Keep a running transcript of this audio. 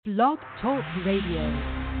Blog Talk Radio.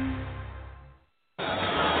 All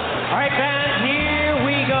right, fans, here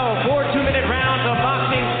we go. 4 2-minute rounds of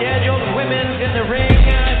boxing scheduled. Women's in the ring.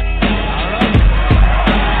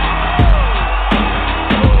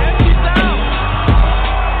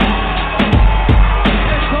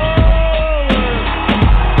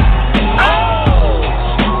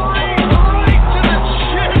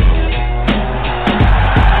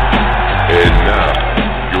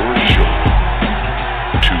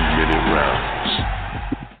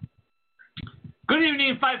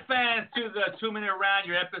 Fight fans to the 2-minute round,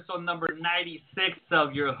 your episode number 96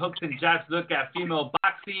 of your Hooks and Jabs look at female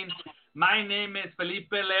boxing. My name is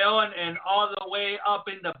Felipe Leon, and all the way up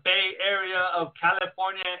in the Bay Area of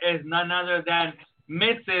California is none other than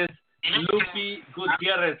Mrs. Lupi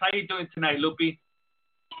Gutierrez. How you doing tonight, Lupi?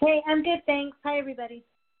 Hey, I'm good, thanks. Hi, everybody.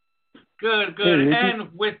 Good. Hey,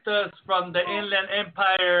 and with us from the Inland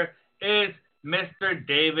Empire is Mr.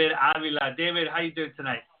 David Avila. David, how you doing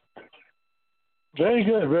tonight? Very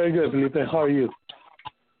good, Felipe. How are you?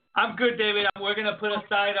 I'm good, David. We're going to put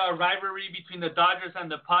aside our rivalry between the Dodgers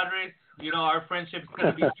and the Padres. You know, our friendship's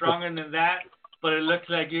going to be stronger than that, but it looks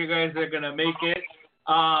like you guys are going to make it.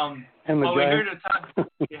 And the but Giants. We're here to talk.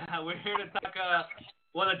 We're here to talk.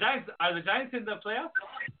 Well, the Giants, are the Giants in the playoffs?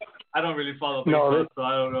 I don't really follow baseball, so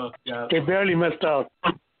I don't know. Yeah. They barely missed out.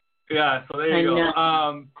 Yeah, so there you go.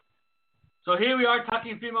 So here we are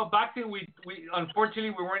talking female boxing. We unfortunately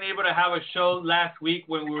we weren't able to have a show last week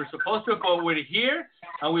when we were supposed to, but we're here,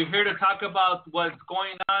 and we're here to talk about what's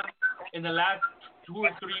going on in the last 2 or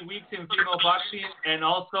 3 weeks in female boxing, and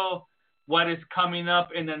also what is coming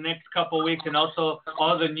up in the next couple of weeks, and also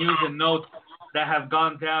all the news and notes that have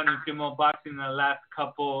gone down in female boxing in the last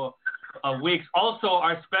couple of weeks. Also,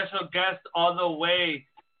 our special guest all the way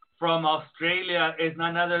from Australia is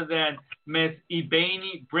none other than Miss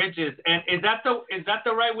Ebony Bridges. And is that the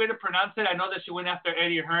right way to pronounce it? I know that she went after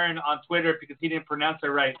Eddie Hearn on Twitter because he didn't pronounce it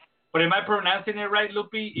right. But am I pronouncing it right,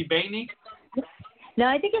 Lupi? Ebony? No,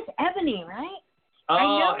 I think it's Ebony, right?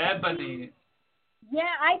 Oh, Ebony.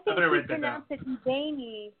 Yeah, I think she pronounced it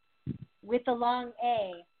Ebony with a long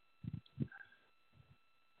A.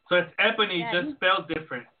 So it's Ebony, just spelled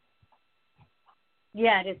different.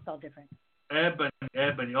 Yeah, it is spelled different.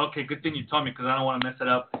 Ebony. Okay, good thing you told me because I don't want to mess it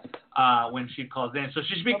up when she calls in. So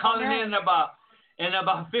she should be calling in about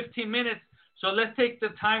 15 minutes. So let's take the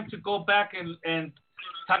time to go back and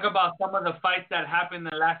talk about some of the fights that happened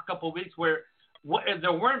in the last couple of weeks where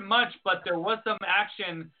there weren't much, but there was some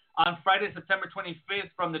action on Friday, September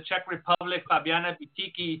 25th from the Czech Republic. Fabiana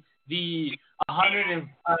Bitiki, the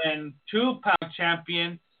 102-pound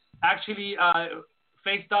champion, actually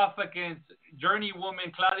faced off against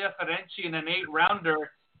journeywoman Claudia Ferenczi in an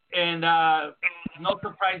 8-rounder, and no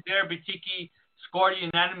surprise there, Bitiki scored a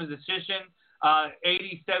unanimous decision,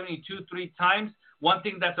 80-72 3 times. One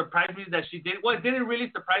thing that surprised me is that it didn't really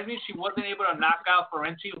surprise me, she wasn't able to knock out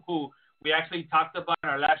Ferenczi, who we actually talked about in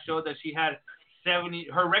our last show, that she had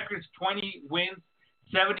her record's 20 wins,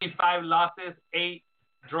 75 losses, 8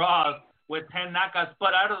 draws with 10 knockouts.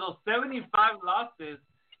 But out of those 75 losses,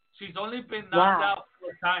 she's only been knocked out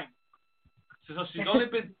 4 times. So she's only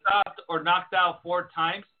been stopped or knocked out 4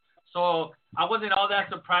 times. So I wasn't all that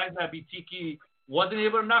surprised that Bitiki wasn't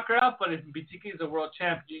able to knock her out. But if Bitiki is a world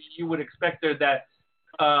champ, you would expect her that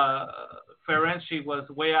Ferenczi was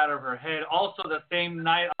way out of her head. Also, the same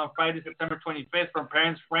night on Friday, September 25th, from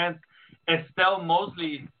Parents Friends, Estelle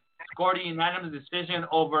Mosley scored a unanimous decision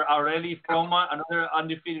over Aurélie Froment, another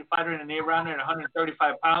undefeated fighter in an 8-rounder at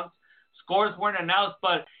 135 pounds. Scores weren't announced,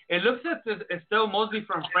 but it looks as if Estelle Mosley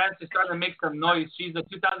from France is starting to make some noise. She's a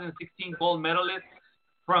 2016 gold medalist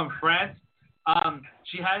from France.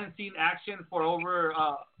 She hadn't seen action for over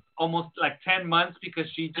almost like 10 months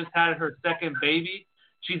because she just had her second baby.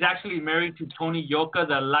 She's actually married to Tony Yoka,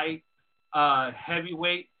 the light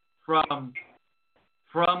heavyweight from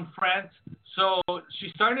France. So she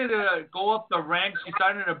started to go up the ranks. She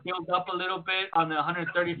started to build up a little bit on the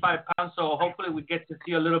 135 pounds. So hopefully we get to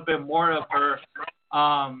see a little bit more of her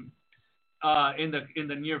in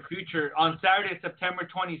the near future. On Saturday, September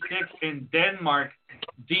 26th in Denmark,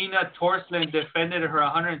 Dina Torsland defended her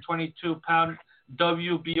 122-pound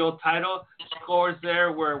WBO title. Scores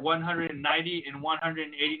there were 190 and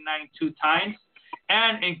 189 2 times.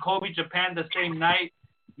 And in Kobe, Japan, the same night,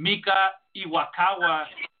 Mika Iwakawa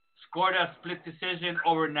scored a split decision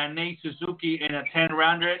over Nanae Suzuki in a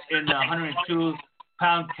 10-rounder in the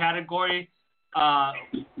 102-pound category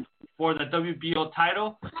for the WBO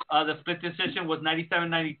title. The split decision was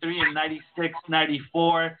 97-93 and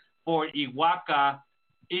 96-94 for Iwakawa,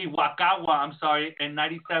 and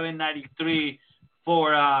 97-93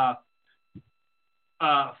 for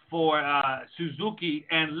for Suzuki.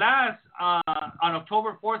 And last on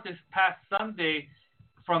October 4th, this past Sunday,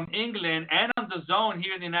 from England and on the zone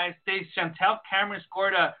here in the United States, Chantel Cameron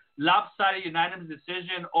scored a lopsided unanimous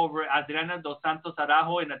decision over Adriana Dos Santos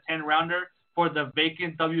Araujo in a 10-rounder for the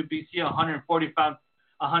vacant WBC 140-pound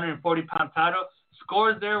title.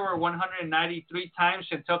 Scores there were 193 times.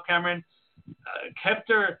 Chantel Cameron kept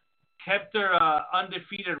her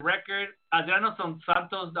undefeated record. Adriana Dos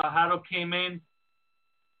Santos Araujo came in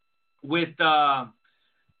with a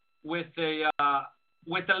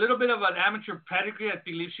little bit of an amateur pedigree. I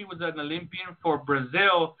believe she was an Olympian for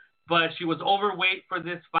Brazil, but she was overweight for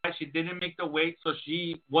this fight. She didn't make the weight, so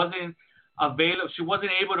she wasn't available. She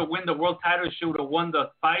wasn't able to win the world title. She would have won the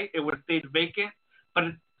fight. It would have stayed vacant, but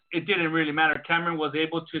it didn't really matter. Cameron was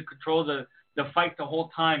able to control the fight the whole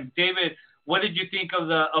time. David, what did you think of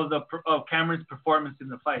Cameron's performance in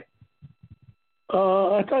the fight?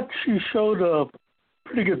 I thought she showed a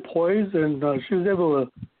pretty good poise, and she was able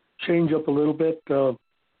to change up a little bit. That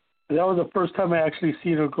was the first time I actually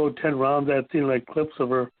seen her go 10 rounds. I'd seen like clips of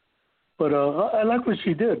her, but I like what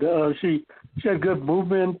she did. She had good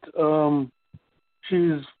movement.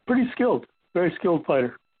 She's pretty skilled, very skilled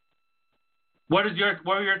fighter. What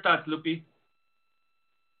were your thoughts, Lupi?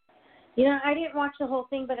 You know, I didn't watch the whole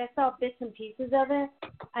thing, but I saw bits and pieces of it.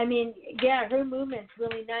 I mean, yeah, her movement's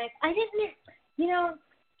really nice.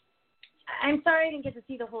 I'm sorry I didn't get to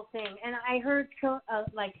see the whole thing. And I heard,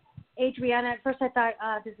 Adriana, at first I thought,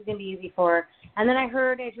 this is going to be easy for her. And then I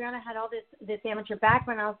heard Adriana had all this amateur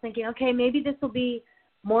background. I was thinking, okay, maybe this will be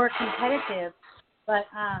more competitive. But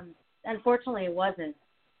unfortunately it wasn't.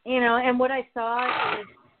 You know, and what I saw is,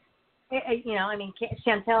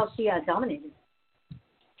 Chantel, she dominated.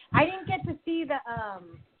 I didn't get to see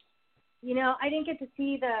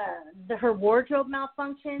her wardrobe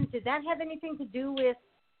malfunction. Did that have anything to do with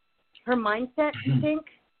her mindset, you think?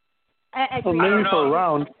 Maybe for a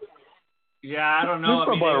round. Yeah, I don't know.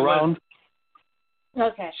 Just about a round.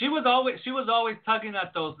 Okay. She was always tugging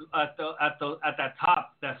at those at that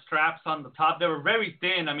top, the straps on the top. They were very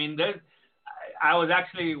thin. I mean, I was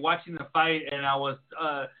actually watching the fight and I was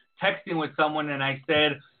texting with someone and I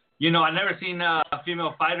said, I never seen a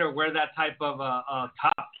female fighter wear that type of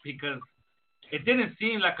top because it didn't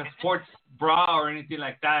seem like a sports bra or anything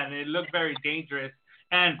like that, and it looked very dangerous.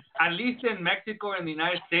 And at least in Mexico and the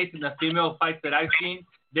United States, in the female fights that I've seen,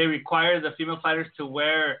 they require the female fighters to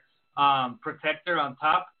wear protector on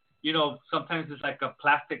top. Sometimes it's like a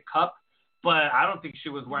plastic cup, but I don't think she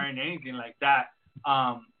was wearing anything like that.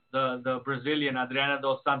 The Brazilian Adriana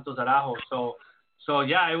Dos Santos Araujo. So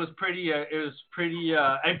yeah, it was pretty. It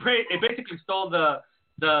basically stole the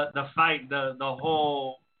fight, the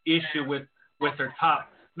whole issue with her top.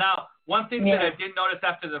 Now, one thing that I did notice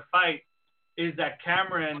after the fight is that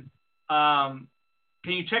Cameron.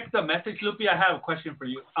 Can you check the message, Lupi? I have a question for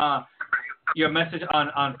you. Your message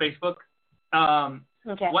on Facebook.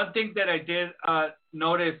 Okay. One thing that I did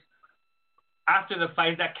notice after the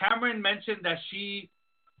fight is that Cameron mentioned that she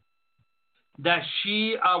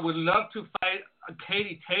would love to fight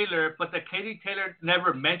Katie Taylor, but that Katie Taylor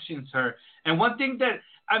never mentions her. And one thing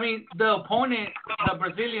the opponent, the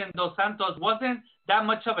Brazilian Dos Santos, wasn't that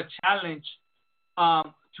much of a challenge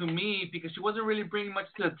to me because she wasn't really bringing much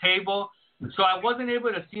to the table. So I wasn't able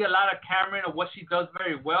to see a lot of Cameron of what she does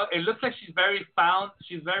very well. It looks like she's very found.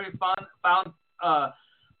 She's very found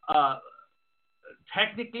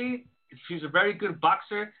technically. She's a very good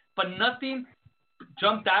boxer, but nothing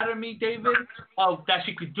jumped out at me, David, of that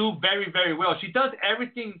she could do very, very well. She does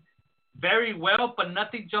everything very well, but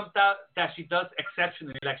nothing jumped out that she does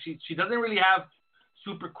exceptionally. Like she doesn't really have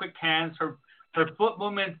super quick hands. Her foot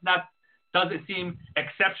movement doesn't seem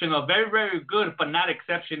exceptional. Very, very good, but not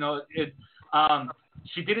exceptional.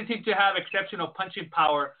 She didn't seem to have exceptional punching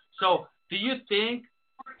power. So do you think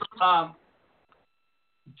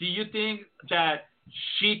that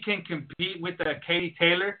she can compete with Katie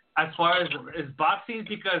Taylor as far as boxing?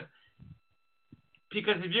 Because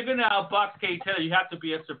if you're going to outbox Katie Taylor, you have to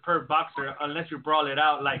be a superb boxer unless you brawl it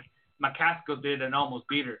out like McCaskill did and almost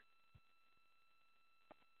beat her.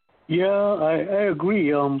 Yeah, I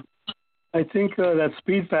agree. I think that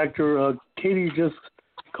speed factor, Katie just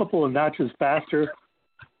a couple of notches faster.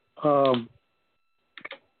 To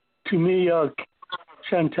me,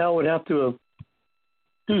 Chantel would have to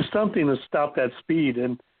do something to stop that speed.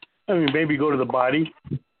 And, I mean, maybe go to the body.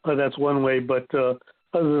 That's one way. But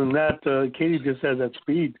other than that, Katie just has that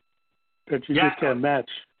speed that you just can't match.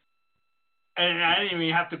 And I didn't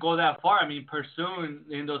even have to go that far. I mean, Pursoon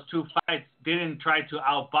in those two fights didn't try to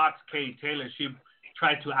outbox Katie Taylor. She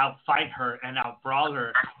tried to outfight her and outbrawl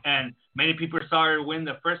her. And many people saw her win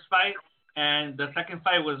the first fight. and the second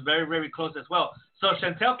fight was very, very close as well. So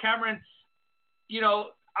Chantel Cameron,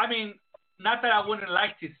 I mean, not that I wouldn't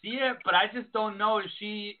like to see it, but I just don't know if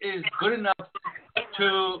she is good enough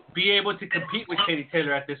to be able to compete with Katie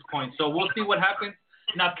Taylor at this point. So we'll see what happens.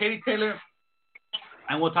 Now, Katie Taylor,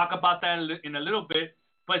 and we'll talk about that in a little bit,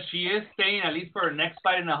 but she is staying at least for her next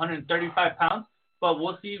fight in 135 pounds. But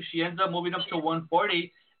we'll see if she ends up moving up to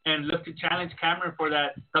 140 and look to challenge Cameron for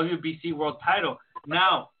that WBC world title.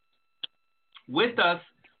 Now, with us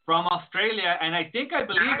from Australia, and I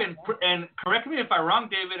believe in, and correct me if I'm wrong,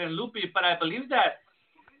 David and Lupi, but I believe that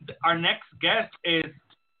our next guest is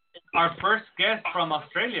our first guest from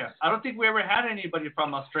Australia. I don't think we ever had anybody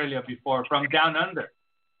from Australia before, from down under.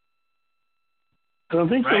 I don't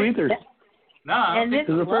think so either. No, I don't think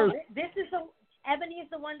so. Ebony is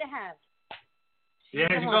the one to have.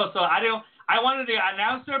 There you go. So I wanted the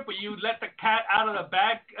announcer, but you let the cat out of the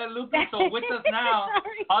bag, Lupi. So with us now,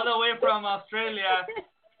 all the way from Australia,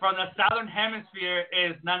 from the Southern Hemisphere,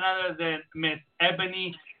 is none other than Miss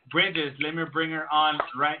Ebony Bridges. Let me bring her on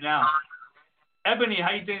right now. Ebony,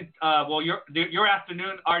 how you doing? Well, your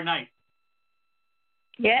afternoon, our night.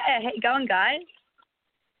 Yeah, how you going, guys?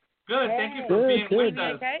 Good. Thank you for being with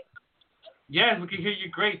us. Okay? Yes, we can hear you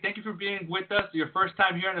great. Thank you for being with us. Your first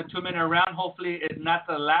time here in the 2-minute round. Hopefully it's not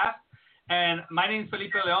the last. And my name is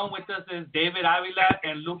Felipe Leon. With us is David Avila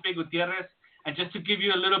and Lupe Gutierrez. And just to give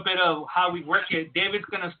you a little bit of how we work it, David's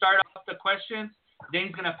going to start off the questions. Then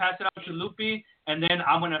he's going to pass it on to Lupe. And then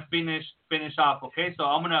I'm going to finish off, okay? So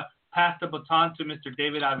I'm going to pass the baton to Mr.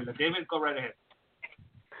 David Avila. David, go right ahead.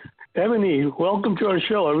 Ebony, welcome to our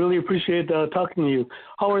show. I really appreciate talking to you.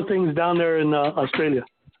 How are things down there in Australia?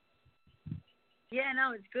 Yeah,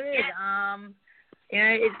 no, it's good.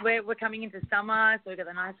 We're coming into summer, so we've got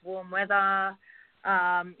the nice warm weather.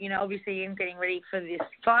 Obviously I'm getting ready for this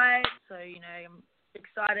fight, so I'm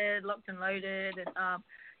excited, locked and loaded, and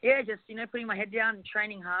just putting my head down and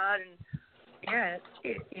training hard, and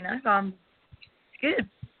it's good.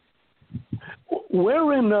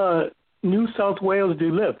 Where in New South Wales do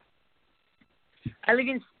you live? I live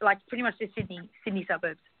in pretty much the Sydney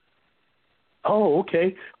suburbs. Oh,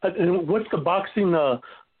 okay. And what's the boxing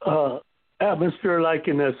atmosphere like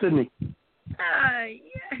in Sydney?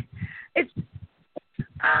 It's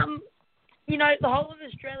the whole of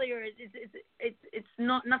Australia it's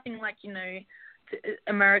not nothing like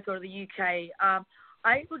America or the UK.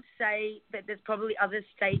 I would say that there's probably other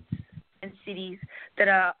states and cities that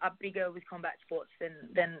are bigger with combat sports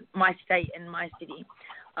than my state and my city.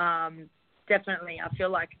 Definitely, I feel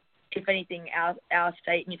like, if anything, our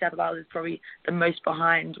state, New South Wales, is probably the most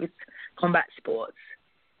behind with combat sports.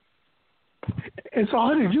 And so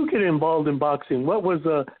how did you get involved in boxing? What was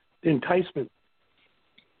the enticement?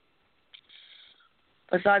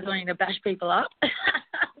 Besides wanting to bash people up. Besides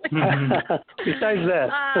that.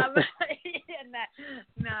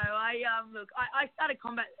 I started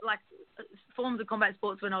forms of combat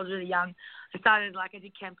sports when I was really young. I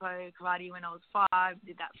did Kempo, karate when I was 5,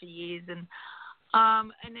 did that for years, and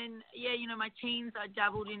then, my teens, I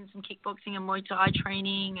dabbled in some kickboxing and Muay Thai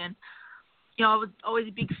training, and, I was always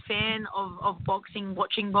a big fan of boxing,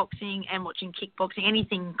 watching boxing and watching kickboxing,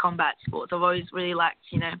 anything combat sports. I've always really liked,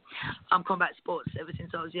 combat sports ever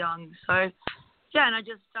since I was young. So, and I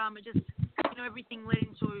just, everything led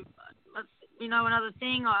into, another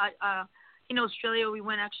thing. In Australia, we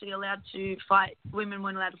weren't actually allowed to fight. Women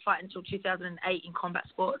weren't allowed to fight until 2008 in combat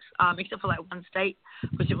sports, except for one state,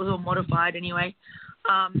 which it was all modified anyway.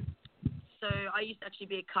 So I used to actually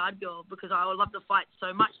be a card girl because I love the fight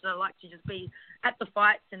so much that I like to just be at the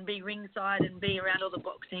fights and be ringside and be around all the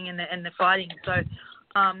boxing and the fighting. So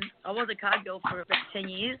I was a card girl for about 10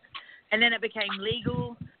 years, and then it became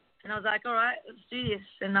legal, and I was like, all right, let's do this.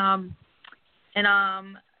 I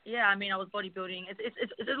was bodybuilding.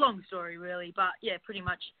 It's a long story, really, but yeah, pretty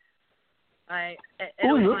much. It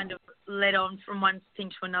all kind of led on from one thing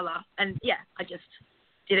to another, and yeah, I just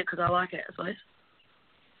did it because I like it, I suppose.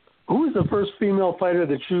 Who was the first female fighter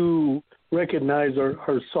that you recognized or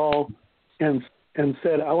saw and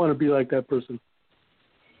said, I want to be like that person?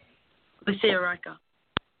 Lucia Riker.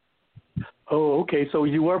 Oh, okay. So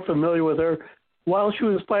you were familiar with her while she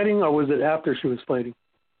was fighting, or was it after she was fighting?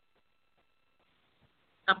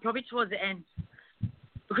 Probably towards the end,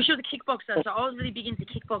 because she was a kickboxer, so I was really big into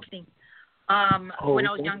kickboxing. When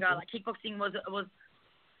I was younger, kickboxing was.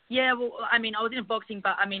 Yeah, well, I was into boxing,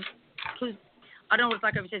 but because I don't know what it's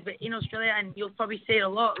like overseas, but in Australia, and you'll probably see it a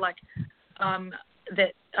lot,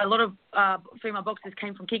 that a lot of female boxers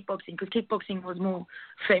came from kickboxing, because kickboxing was more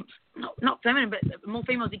not feminine, but more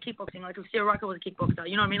females in kickboxing. Like Lucia Riker was a kickboxer.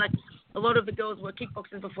 You know what I mean? Like a lot of the girls were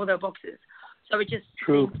kickboxers before they were boxers. So it just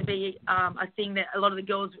seemed to be a thing that a lot of the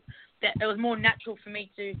girls, that it was more natural for me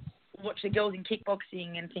to watch the girls in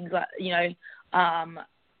kickboxing and things like, you know,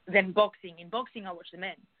 than boxing. In boxing, I watch the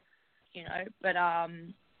men, you know. But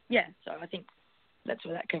yeah, so I think that's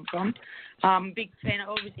where that came from. Big fan of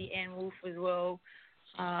obviously Ann Wolfe as well.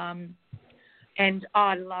 And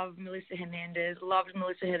I love Melissa Hernandez. Loved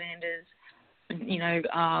Melissa Hernandez. You know,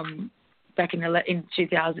 back in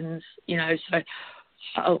 2000s. You know,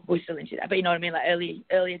 so we're still into that. But you know what I mean, like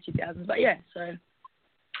earlier 2000s. But yeah, so.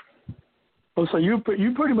 Oh, so you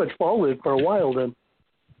pretty much followed it for a while then.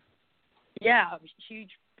 Yeah, I was a huge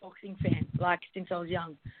boxing fan, like since I was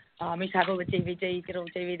young. I used to have all the DVDs, get all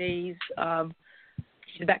the DVDs.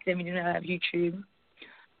 Back then we didn't have YouTube.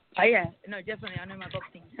 But yeah, no, definitely, I know my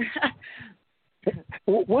boxing.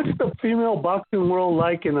 What's the female boxing world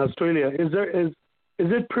like in Australia? Is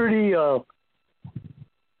it pretty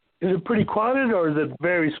crowded, or is it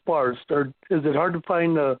very sparse, or is it hard to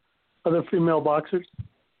find other female boxers?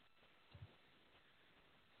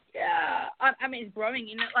 Yeah, I mean it's growing.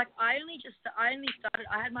 You know, like I only started.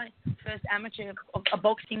 I had my first amateur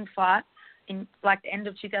boxing fight in like the end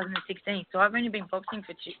of 2016. So I've only been boxing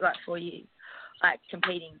for 4 years, like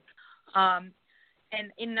competing. And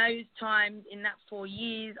in those times, in that 4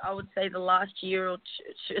 years, I would say the last year or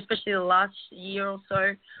two, especially the last year or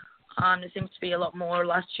so, there seems to be a lot more.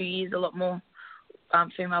 Last 2 years, a lot more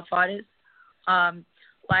female fighters.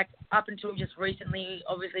 Like up until just recently,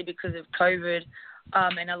 obviously because of COVID,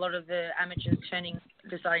 and a lot of the amateurs deciding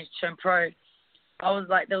to turn pro. There was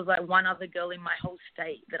like one other girl in my whole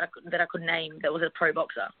state that I could name that was a pro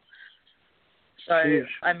boxer. So Jeez.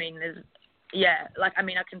 I mean,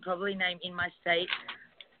 I can probably name in my state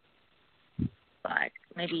like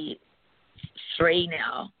maybe 3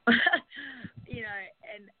 now, you know,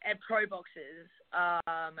 and pro boxers,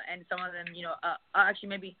 and some of them, you know, actually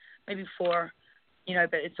maybe 4, you know,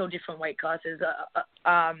 but it's all different weight classes.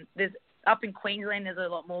 There's up in Queensland, there's a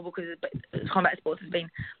lot more because combat sports has been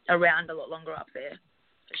around a lot longer up there,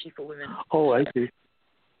 especially for women. Oh, I see.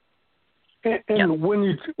 And yep. when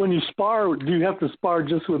you spar, do you have to spar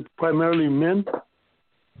just with primarily men?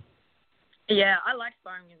 Yeah, I like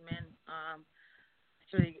sparring with men.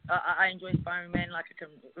 It's really, I enjoy sparring with men. Like I can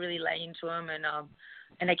really lay into them,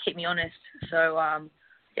 and they keep me honest. So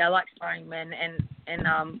yeah, I like sparring men, and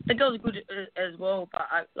the girls are good as well. But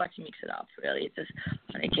I like to mix it up. Really, it's just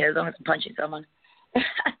I don't care as long as I'm punching someone. You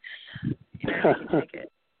know, they can take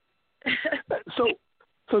it.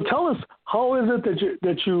 So tell us, how is it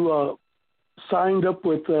that you signed up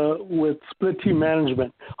with Split Team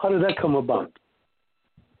Management? How did that come about?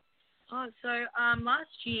 Oh, so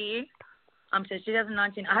last year, so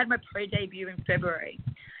 2019, I had my pro debut in February,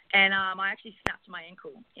 and I actually snapped my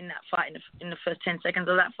ankle in that fight in the first 10 seconds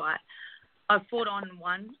of that fight. I fought on and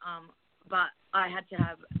won, but I had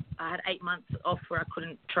 8 months off where I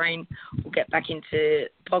couldn't train or get back into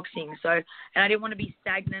boxing. So, and I didn't want to be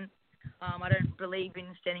stagnant. I don't believe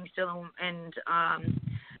in standing still and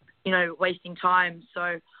you know, wasting time. So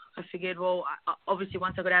I figured, well, obviously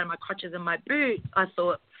once I got out of my crutches and my boot, I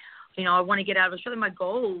thought, you know, I want to get out of Australia. My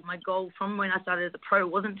goal from when I started as a pro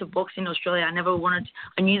wasn't to box in Australia. I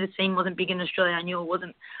knew the scene wasn't big in Australia. I knew it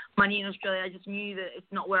wasn't money in Australia. I just knew that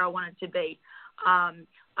it's not where I wanted to be.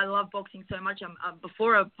 I love boxing so much.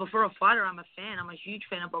 Before a fighter, I'm a fan. I'm a huge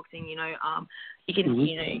fan of boxing. You know, you can,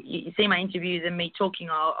 you know, you see my interviews and me talking.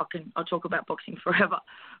 I'll talk about boxing forever.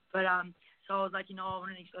 But so I was like, you know,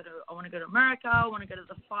 I want to go to America. I want to go to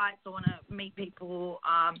the fights. I want to meet people.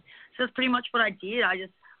 So that's pretty much what I did. I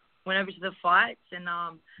just went over to the fights and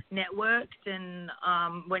networked and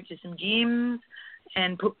went to some gyms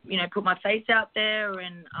and put my face out there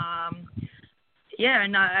and yeah,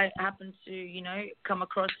 and I happened to, you know, come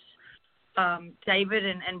across David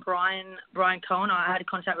and Brian Cohen. I had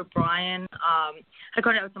contact with Brian. Had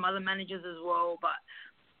contact with some other managers as well, but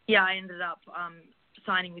yeah, I ended up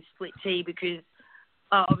signing with Split T because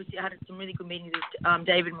obviously I had some really good meetings with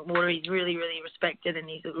David McWhorter. He's really, really respected and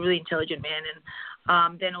he's a really intelligent man.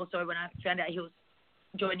 And then also when I found out he was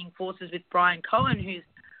joining forces with Brian Cohen, who's,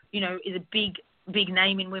 you know, is a big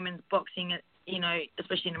name in women's boxing, you know,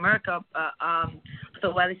 especially in America, I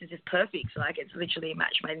thought, wow, this is just perfect. So, like, it's literally a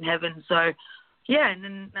match made in heaven. So, yeah, and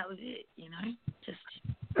then that was it, you know, just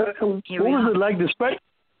here we are. What was it like?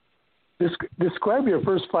 Describe your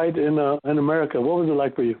first fight in America. What was it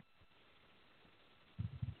like for you?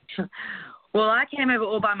 Well, I came over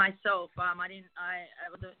all by myself. It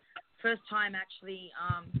was the first time actually.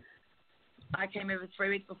 I came over 3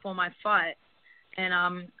 weeks before my fight, and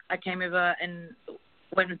I came over and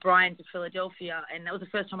went with Brian to Philadelphia, and that was the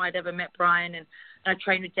first time I'd ever met Brian, and I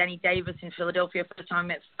trained with Danny Davis in Philadelphia. First time I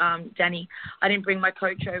met Danny. I didn't bring my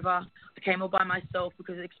coach over. I came all by myself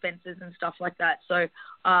because of expenses and stuff like that. So,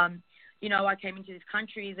 you know, I came into this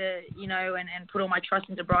country that, you know, and put all my trust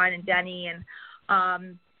into Brian and Danny,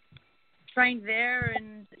 and trained there,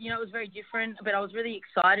 and, you know, it was very different, but I was really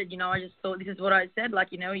excited. You know, I just thought, this is what I said, like,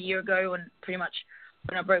 you know, a year ago, and pretty much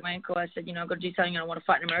when I broke my ankle, I said, you know, I've got to do something, and I want to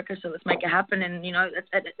fight in America, so let's make it happen. And, you know,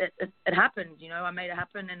 it happened. You know, I made it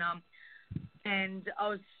happen, and I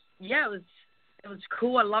was, yeah, it was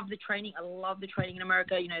cool. I love the training. I love the training in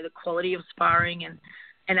America. You know, the quality of sparring, and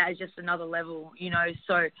that is just another level. You know,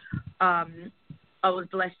 so I was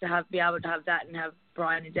blessed to be able to have that, and have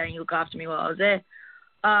Brian and Danny look after me while I was there.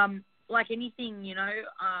 Like anything, you know,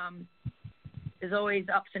 there's always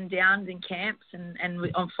ups and downs in camps and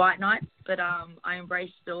on fight nights, but I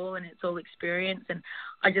embraced it all, and it's all experience. And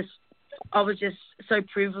I was just so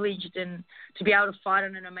privileged and to be able to fight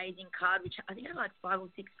on an amazing card, which I think I had like 5 or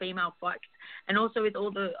 6 female fights, and also with a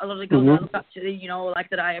lot of the girls I look up to, you know, like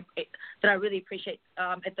that I really appreciate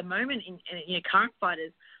at the moment in you know, current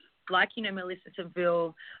fighters, like, you know, Melissa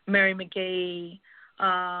Seville, Mary McGee.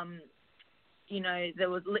 You know, there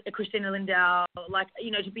was Christina Lindau, like, you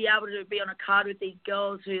know, to be able to be on a card with these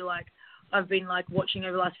girls who, like, I've been, like, watching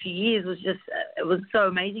over the last few years was just, it was so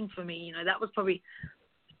amazing for me. You know, that was probably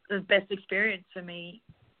the best experience for me.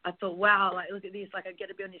 I thought, wow, like, look at this, like, I get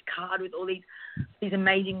to be on this card with all these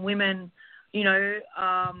amazing women, you know,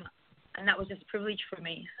 and that was just a privilege for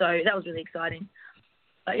me. So that was really exciting.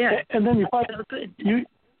 But, yeah. And then you fought, that was good.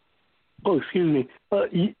 Oh, excuse me.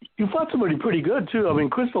 You fought somebody pretty good, too. I mean,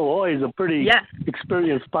 Crystal Loy is a pretty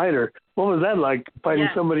experienced fighter. What was that like, fighting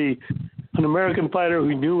somebody, an American fighter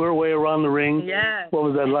who knew her way around the ring? Yeah. What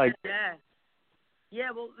was that like? Yeah.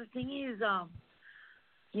 Yeah, well, the thing is,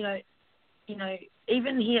 you know,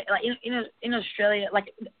 even here, like in Australia,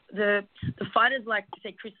 like the fighters, like,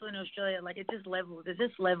 say, Crystal in Australia, like, it's just levels. There's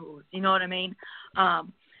just levels, you know what I mean?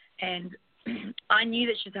 And I knew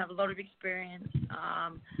that she'd have a lot of experience,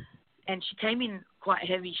 and she came in quite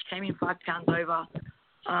heavy. She came in 5 pounds over,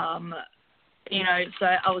 you know, so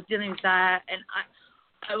I was dealing with that. And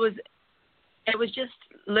it was just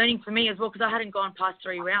learning for me as well, because I hadn't gone past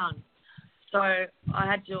 3 rounds. So I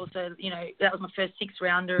had to also, you know, that was my first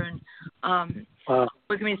 6-rounder, and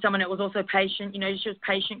working with someone that was also patient. You know, she was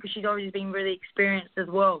patient because she's always been really experienced as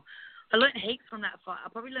well. I learned heaps from that fight. I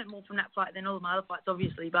probably learned more from that fight than all of my other fights,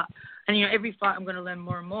 obviously. And you know, every fight I'm going to learn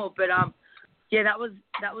more and more. But yeah, that was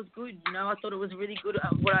good. You know, I thought it was really good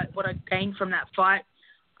what I gained from that fight.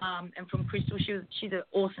 And from Crystal, she's an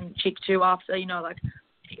awesome chick too. After, you know, like,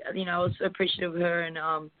 you know, I was so appreciative of her, and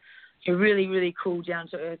a really, really cool, down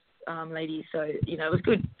to earth lady. So, you know, it was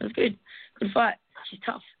good. It was good. Good fight. She's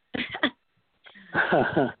tough.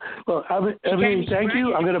 Well, Ebony, thank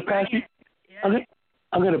you. I'm going to pass you. Yeah.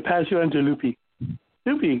 I'm going to pass you on to Lupi.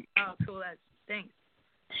 Lupi. Oh, cool. Thanks.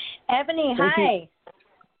 Ebony, thank hi. You.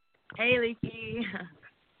 Hey, Lupi.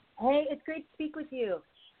 Hey, it's great to speak with you.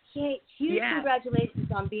 Hey, huge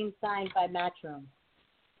congratulations on being signed by Matchroom.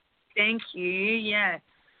 Thank you. Yeah.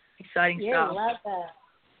 Exciting stuff. Yeah, love that.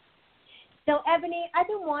 So, Ebony, I've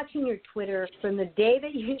been watching your Twitter from the day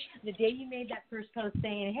you made that first post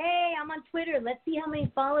saying, "Hey, I'm on Twitter. Let's see how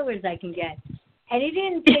many followers I can get." And it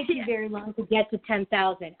didn't take you very long to get to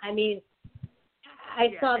 10,000. I mean, I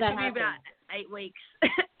saw that happen. About 8 weeks.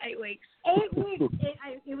 8 weeks. 8 weeks.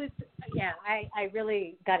 It was. Yeah, I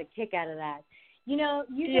really got a kick out of that. You know,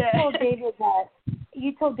 you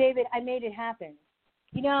told David I made it happen.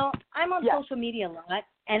 You know, I'm on social media a lot,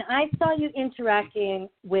 and I saw you interacting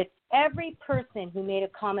with every person who made a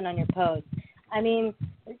comment on your post. I mean,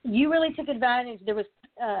 you really took advantage. There was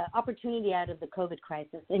opportunity out of the COVID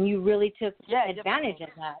crisis, and you really took advantage of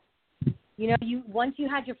that. You know, once you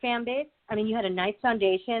had your fan base, I mean, you had a nice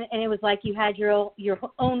foundation, and it was like you had your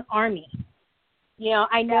own army. You know,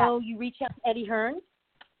 I know you reached out to Eddie Hearn,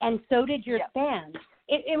 and so did your fans.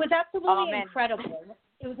 It was absolutely incredible.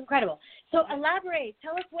 It was incredible. So elaborate.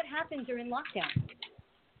 Tell us what happened during lockdown.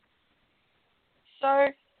 So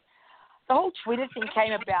the whole Twitter thing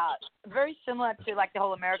came about very similar to like the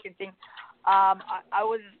whole American thing. I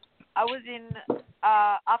was in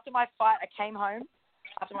after my fight. I came home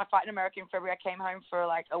after my fight in America in February. I came home for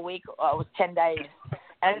like a week. It was 10 days,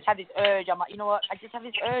 and I just had this urge. I'm like, you know what? I just have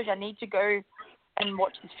this urge. I need to go and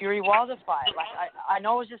watch this Fury Wilder fight. Like I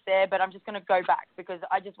know I was just there, but I'm just gonna go back because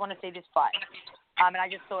I just want to see this fight. And I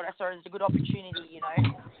just thought I saw it as a good opportunity, you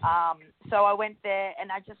know. So I went there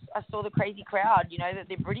and I saw the crazy crowd, you know,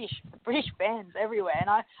 the British fans everywhere, and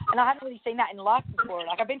I hadn't really seen that in life before.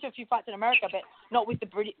 Like I've been to a few fights in America, but not with a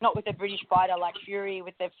British fighter like Fury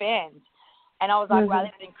with their fans. And I was like, wow,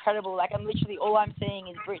 this is incredible. Like all I'm seeing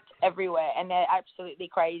is Brits everywhere, and they're absolutely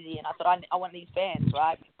crazy. And I thought I want these fans,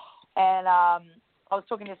 right? And I was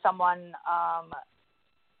talking to someone,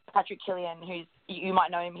 Patrick Killian, who's, you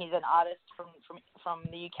might know him. He's an artist from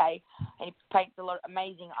the UK, and he paints a lot of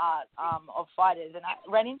amazing art of fighters. And I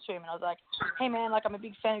ran into him, and I was like, hey man, like I'm a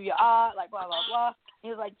big fan of your art, like blah blah blah. And he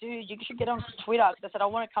was like, dude, you should get on Twitter. Because I said I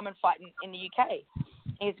want to come and fight in the UK.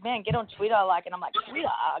 And he goes, man, get on Twitter, like. And I'm like,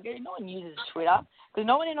 Twitter? No one uses Twitter, because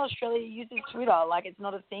no one in Australia uses Twitter. Like it's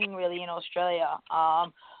not a thing really in Australia.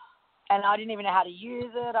 And I didn't even know how to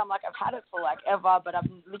use it. I'm like, I've had it for like ever, but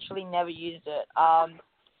I've literally never used it.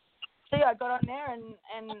 So yeah, I got on there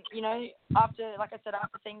and you know, after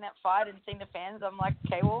seeing that fight and seeing the fans, I'm like,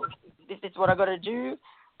 okay, well, this is what I got to do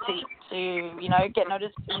to you know, get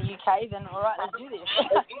noticed in the UK. Then all right, let's do this.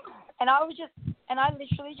 And I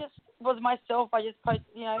literally just was myself. I just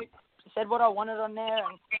you know, said what I wanted on there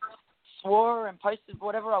and swore and posted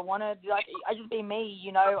whatever I wanted. Like I just be me,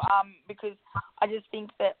 you know, because I just think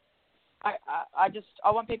that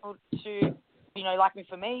I want people to, you know, like me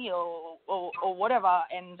for me or whatever.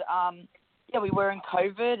 And yeah, we were in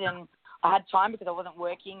COVID, and I had time because I wasn't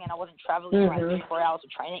working and I wasn't traveling like 3-4 hours of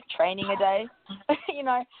training a day, you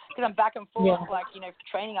know, because I'm back and forth. Yeah. Like, you know,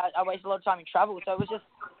 for training, I waste a lot of time in travel, so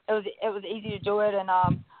it was easy to do it. And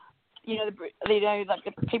you know, like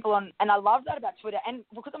the people on, and I love that about Twitter. And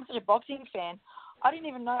because I'm such a boxing fan, I didn't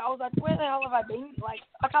even know. I was like, where the hell have I been? Like,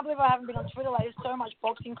 I can't believe I haven't been on Twitter. Like, there's so much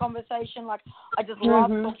boxing conversation. Like, I just love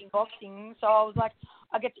talking boxing. So I was like,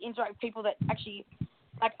 I get to interact with people that actually,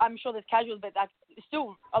 like, I'm sure there's casuals, but like,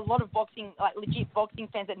 still a lot of boxing, like legit boxing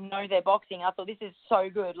fans that know their boxing. I thought this is so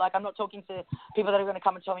good. Like, I'm not talking to people that are going to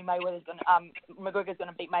come and tell me McGregor's going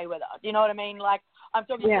to beat Mayweather. Do you know what I mean? Like, I'm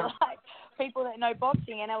talking to like people that know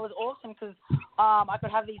boxing, and it was awesome because I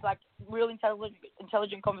could have these like real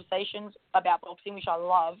intelligent conversations about boxing, which I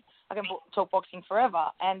love. I can talk boxing forever,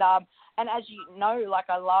 and as you know, like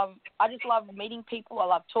I just love meeting people. I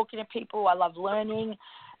love talking to people. I love learning,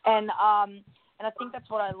 and I think that's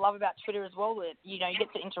what I love about Twitter as well. That, you know, you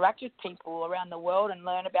get to interact with people around the world and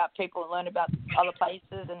learn about people and learn about other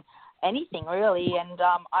places and anything really. And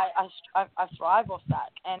I thrive off that.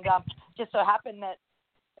 And just so happened that,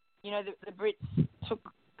 you know, the Brits took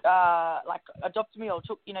like adopted me or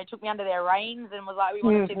took me under their reins and was like, we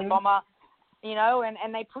want to see the bomber, you know,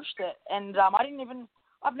 and they pushed it. And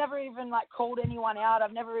I've never even like called anyone out.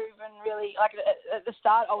 I've never even really, like at the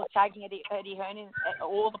start I was tagging Eddie Hearn,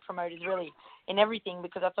 all the promoters really, in everything,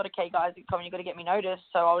 because I thought, okay guys, you've got to get me noticed.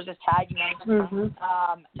 So I was just tagging them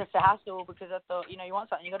just to hassle, because I thought, you know, you want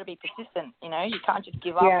something, you got to be persistent, you know, you can't just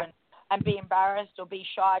give up and be embarrassed or be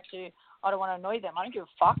shy I don't want to annoy them. I don't give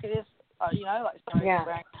a fuck. It is, you know, like,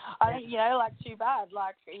 I don't, you know, like, too bad.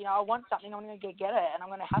 Like, you know, I want something, I'm going to get it, and I'm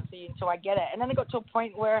going to hassle you until I get it. And then it got to a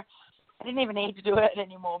point where I didn't even need to do it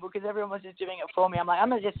anymore, because everyone was just doing it for me. I'm like, I'm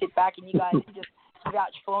going to just sit back and you guys can just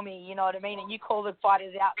vouch for me, you know what I mean? And you call the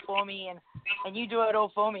fighters out for me, and you do it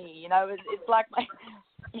all for me, you know? It's like my,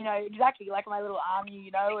 you know, exactly like my little army,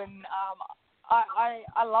 you know? And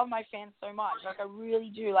I love my fans so much. Like, I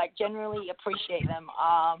really do, like, genuinely appreciate them.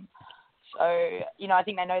 So, you know, I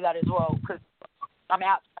think they know that as well, because I'm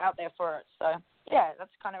out there for it. So, yeah,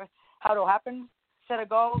 that's kind of how it all happened. Set a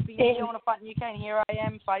goal, I want to fight in the UK, and here I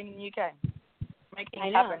am fighting in the UK. Making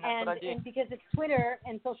it happen. That's what I do. And because it's Twitter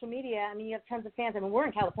and social media, I mean, you have tons of fans. I mean, we're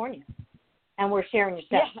in California, and we're sharing your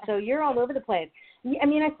stuff. Yeah. So you're all over the place. I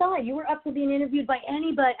mean, I saw it. You were up to being interviewed by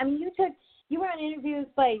anybody. I mean, you were on interviews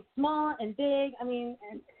by small and big. I mean,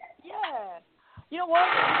 yeah. You know what?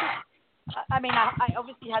 I mean, I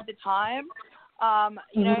obviously had the time,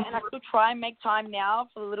 you know, and I still try and make time now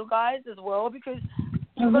for the little guys as well, because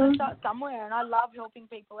you've got to start somewhere, and I love helping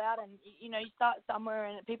people out, and, you know, you start somewhere,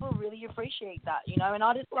 and people really appreciate that, you know, and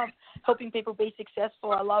I just love helping people be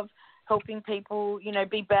successful. I love helping people, you know,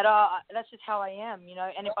 be better. That's just how I am, you know,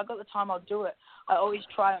 and if I got the time, I'll do it. I always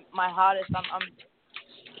try my hardest. I'm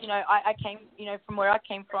you know, I came, you know, from where I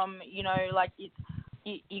came from, you know, like,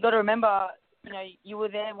 you got to remember, you know, you were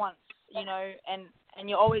there once, you know, and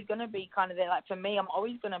you're always going to be kind of there. Like, for me, I'm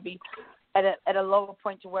always going to be at a lower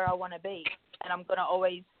point to where I want to be. And I'm going to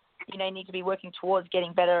always, you know, need to be working towards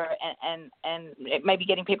getting better and maybe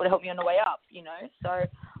getting people to help me on the way up, you know. So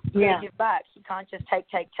you got to give back. You can't just take.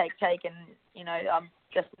 And, you know, I'm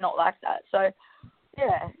just not like that. So,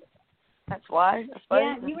 yeah, that's why, I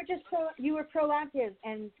suppose. Yeah, you were proactive.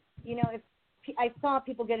 And, you know, I saw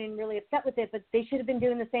people getting really upset with it, but they should have been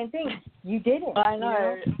doing the same thing. You didn't. I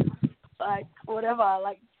know. You know? Like, whatever,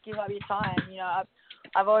 like, give up your time. You know,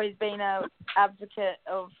 I've always been a advocate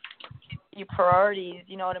of your priorities,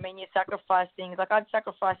 you know what I mean? You sacrifice things. Like, I'd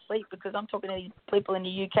sacrifice sleep because I'm talking to these people in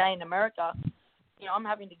the UK and America. You know, I'm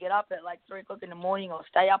having to get up at like 3 o'clock in the morning or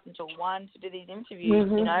stay up until 1 to do these interviews,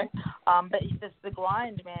 you know? But it's just the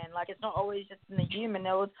grind, man. Like, it's not always just in the human.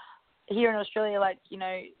 There was, here in Australia, like, you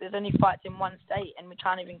know, there's only fights in one state and we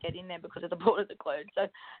can't even get in there because of the borders are closed. So,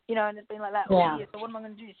 you know, and it's been like that all year. So what am I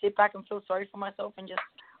going to do? Sit back and feel sorry for myself and just,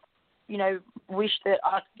 you know, wish that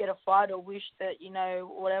I could get a fight or wish that, you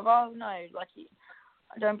know, whatever? No, like,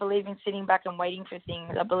 I don't believe in sitting back and waiting for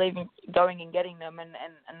things. I believe in going and getting them, and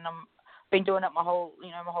I'm been doing it my whole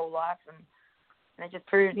life, and it just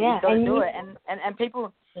proves that you've got to do it. And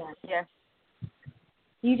people,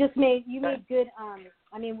 You just made good.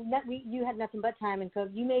 I mean, you had nothing but time, and so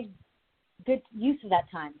you made good use of that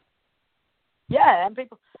time. Yeah, and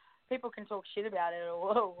people can talk shit about it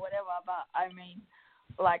or whatever, but I mean,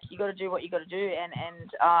 like, you got to do what you got to do, and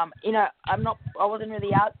you know, I wasn't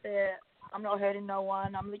really out there. I'm not hurting no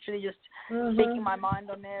one. I'm literally just speaking my mind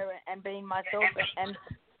on there and being myself, and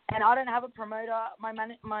I don't have a promoter. My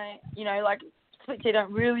you know, like, Split Tea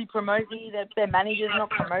don't really promote me. They're managers, not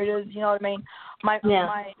promoters. You know what I mean? My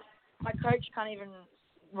coach can't even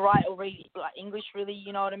write or read like English, really.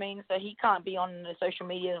 You know what I mean? So he can't be on the social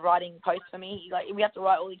media writing posts for me. Like, we have to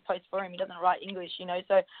write all these posts for him. He doesn't write English, you know.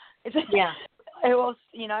 So it's who else,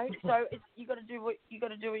 you know? So it's, you got to do what you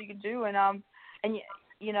can do, and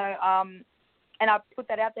you know, and I put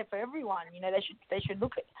that out there for everyone. You know, they should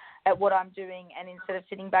look at what I'm doing, and instead of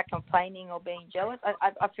sitting back complaining or being jealous,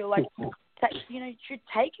 I feel like, you know, you should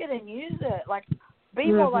take it and use it. Like,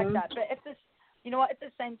 be more like that. But if this, you know what, at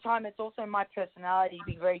the same time, it's also my personality to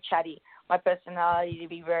be very chatty, my personality to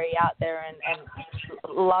be very out there and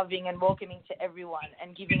loving and welcoming to everyone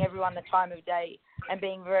and giving everyone the time of day and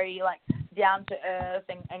being very, like, down to earth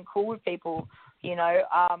and cool with people, you know,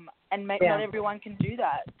 and not everyone can do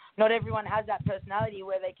that. Not everyone has that personality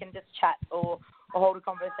where they can just chat or hold a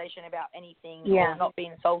conversation about anything or not be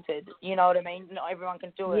insulted. You know what I mean? Not everyone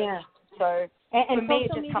can do it. Yeah. So and for me,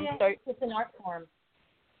 it just comes so. It's an art form.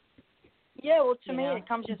 Yeah, well, to me, it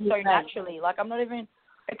comes just so naturally. Like, I'm not even.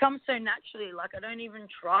 It comes so naturally. Like, I don't even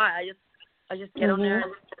try. I just get on there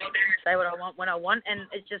and say what I want when I want, and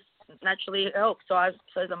it just naturally helps. So I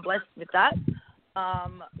suppose I'm blessed with that.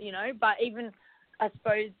 You know, but even I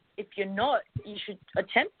suppose if you're not, you should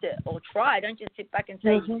attempt it or try. Don't just sit back and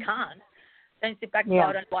say you can't. Don't sit back and say,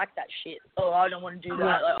 I don't like that shit. Oh, I don't want to do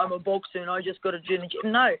that. Like, I'm a boxer and I just got to do the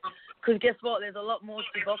gym. No, because guess what? There's a lot more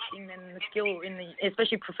to boxing than the skill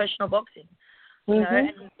especially professional boxing. You know,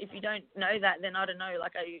 and if you don't know that, then I don't know.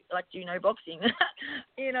 Do you know boxing?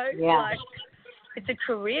 You know, like, it's a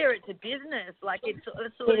career, it's a business. Like,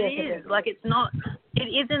 that's all it is. Like, it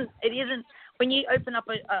isn't. When you open up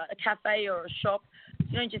a cafe or a shop,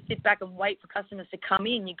 you don't just sit back and wait for customers to come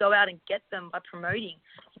in. You go out and get them by promoting.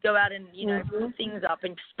 You go out and, you know, put things up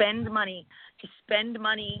and spend money. You spend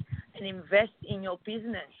money and invest in your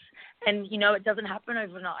business. And, you know, it doesn't happen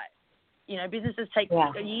overnight. You know, businesses take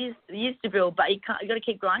years to build, but you got to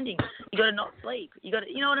keep grinding. You got to not sleep. You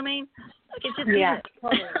know what I mean? Like, it's just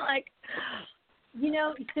totally. Like, you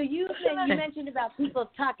know, so you mentioned about people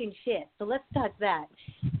talking shit. So let's talk that.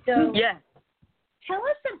 So tell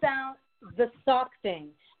us about the sock thing.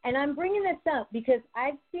 And I'm bringing this up because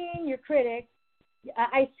I've seen your critics.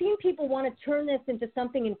 I've seen people want to turn this into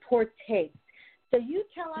something in poor taste. So you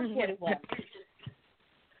tell us what it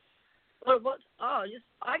was.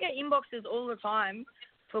 I get inboxes all the time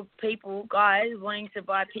for people, guys, wanting to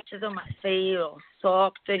buy pictures of my feet or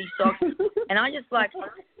socks, dirty socks, and I just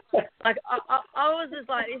I was just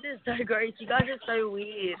like, this is so gross. You guys are so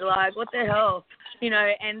weird. Like, what the hell, you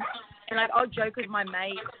know? And like, I'll joke with my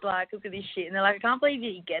mates, like, look at this shit, and they're like, I can't believe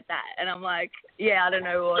you get that. And I'm like, yeah, I don't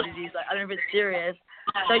know what it is. Like, I don't know if it's serious.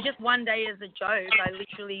 So just one day as a joke, I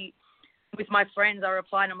literally, with my friends, I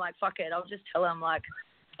replied, and I'm like, fuck it, I'll just tell them like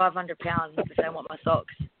 £500 if they want my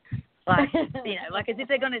socks. Like, you know, like, as if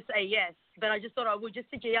they're going to say yes. But I just thought I would, just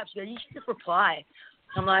to G up. She goes, you should just reply.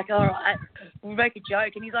 I'm like, all right, we'll make a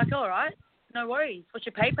joke. And he's like, all right, no worries. What's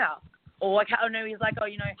your PayPal? Or like, I don't know. He's like, oh,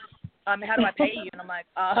 you know, how do I pay you? And I'm like,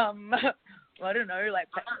 I don't know. Like,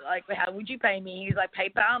 how would you pay me? He's like,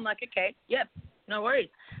 PayPal. I'm like, okay, yep, no worries.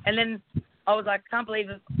 And then I was like, can't believe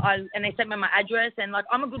it. And they sent me my address. And like,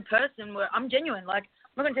 I'm a good person. Where I'm genuine. Like,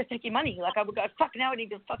 I'm not going to just take your money. Like, I would go, fuck, now I need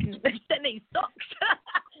to fucking send these socks.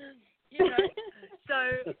 You know?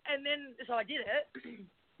 So I did it.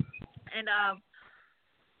 And,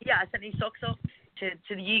 I sent these socks off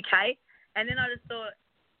to the UK. And then I just thought,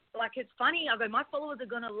 like, it's funny. I go, my followers are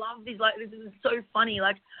gonna love this. Like, this is so funny.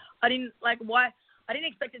 Like, I didn't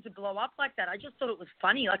expect it to blow up like that. I just thought it was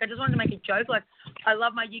funny. Like, I just wanted to make a joke. Like, I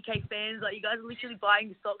love my UK fans. Like, you guys are literally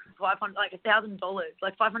buying socks for $1,000,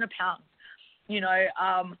 like £500, you know.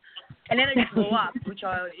 And then it just blew up, which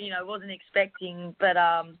I, wasn't expecting. But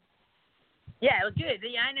yeah, it was good.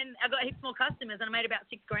 Yeah, and then I got heaps more customers, and I made about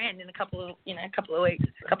 $6,000 in a couple of weeks.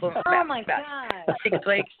 Oh my God. 6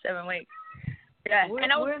 weeks, 7 weeks. Yeah,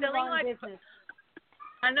 and I was we're in the selling wrong like. business.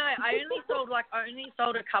 I know. I only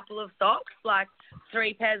sold a couple of socks, like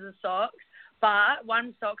 3 pairs of socks. But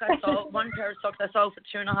one pair of socks I sold for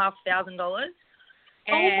 $2,500.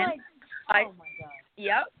 And Oh my God.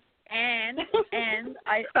 Yep. And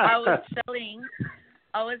I was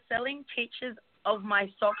selling pictures of my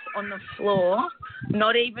socks on the floor,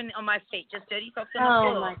 not even on my feet, just dirty socks on the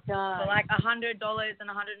floor. Oh my God. For like $100 and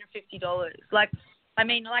 $150. Like, I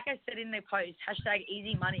mean, like I said in the post,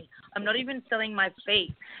 #easy money. I'm not even selling my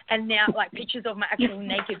feet, and now like pictures of my actual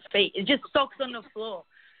naked feet. It's just socks on the floor,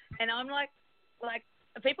 and I'm like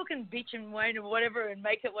people can bitch and moan or whatever and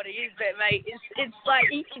make it what it is, but mate, it's like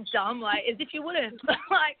even dumb, like as if you wouldn't,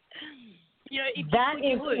 like if that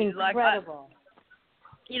you is would, incredible.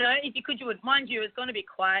 If you could, you would. Mind you, it's going to be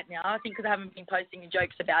quiet now, I think, because I haven't been posting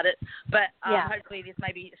jokes about it. But hopefully this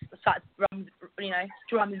maybe starts,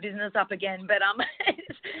 drum the business up again. But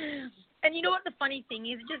and you know what the funny thing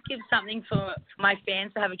is? It just gives something for my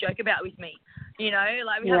fans to have a joke about with me.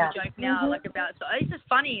 Like we have a joke now, like about. So it's just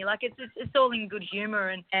funny. Like it's all in good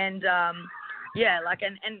humor and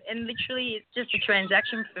literally it's just a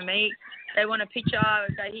transaction for me. They want a picture, I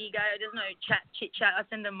go, here you go. There's no chit chat. I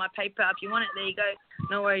send them my PayPal. If you want it, there you go.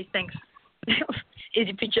 No worries, thanks. Here's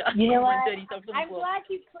your picture. You know what? I'm glad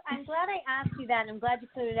I asked you that, and I'm glad you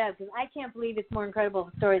cleared it out, because I can't believe it's more incredible of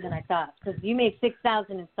a story than I thought. Because you made $6,000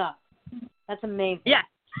 in socks. That's amazing. Yeah.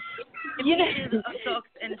 Pictures of socks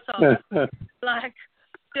and socks. Like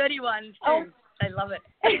 31 too. Oh. I love it.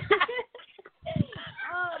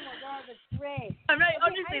 Oh my God, that's great. I mean,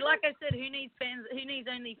 honestly, like I said, who needs fans? Who needs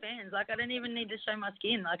only fans? Like, I don't even need to show my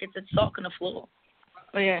skin. Like, it's a sock on the floor.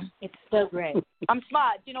 Oh, yeah. It's so great. I'm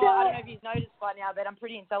smart. Do you know what? I don't know if you've noticed by now, but I'm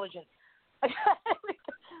pretty intelligent.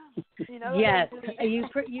 Yes,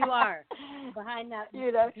 you are. Behind that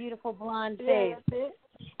beautiful blonde face.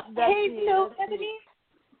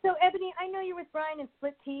 Ebony, I know you're with Brian and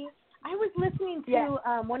Split Tea. I was listening to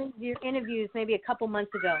one of your interviews maybe a couple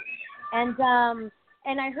months ago, and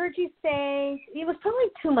I heard you say, it was probably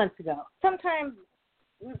 2 months ago,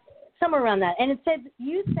 somewhere around that, and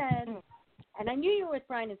you said, and I knew you were with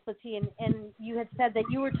Brian and Split Tea, and you had said that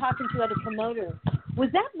you were talking to other promoters.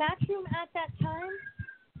 Was that Matchroom at that time?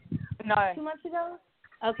 No. 2 months ago?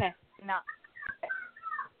 Okay. No.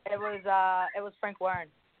 It was Frank Warren.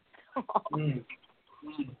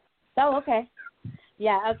 Oh, okay.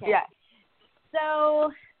 Yeah, okay. Yeah.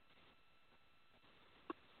 So,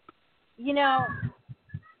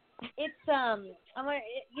 it's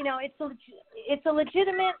a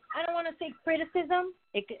legitimate, I don't want to say criticism,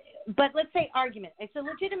 but let's say argument. It's a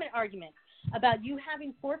legitimate argument about you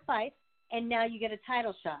having 4 fights and now you get a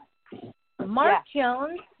title shot. Mark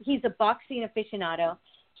Jones, he's a boxing aficionado.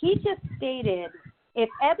 He just stated if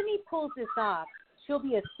Ebony pulls this off, she'll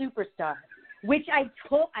be a superstar, which I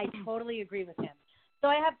totally agree with him. So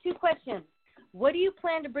I have 2 questions. What do you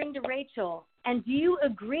plan to bring to Rachel? And do you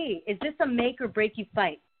agree? Is this a make or break you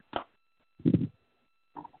fight?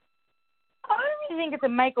 I don't really think it's a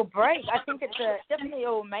make or break. I think definitely it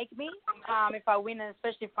will make me if I win,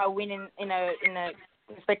 especially if I win in a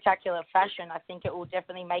spectacular fashion. I think it will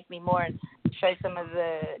definitely make me more and show some of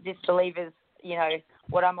the disbelievers,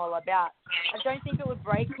 what I'm all about. I don't think it would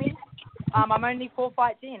break me. I'm only 4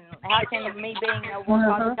 fights in. How can me being a world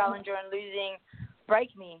title challenger and losing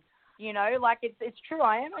break me? It's true.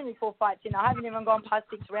 I am only 4 fights in. I haven't even gone past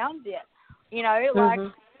 6 rounds yet.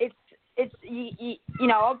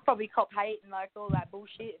 I'll probably cop hate and all that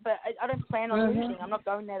bullshit, but I don't plan on losing. I'm not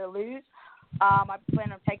going there to lose. I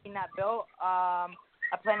plan on taking that belt. I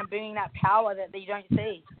plan on bringing that power that you don't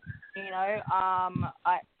see. I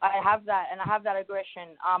have that, and I have that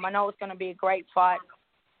aggression. I know it's going to be a great fight.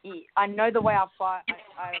 I know the way I fight.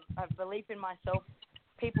 I have belief in myself.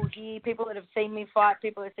 People that have seen me fight,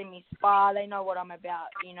 people that have seen me spar, they know what I'm about,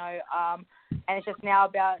 and it's just now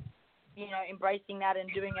about, embracing that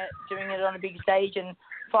and doing it on a big stage and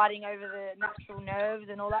fighting over the natural nerves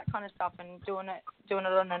and all that kind of stuff and doing it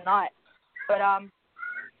on a night. But I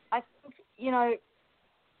think,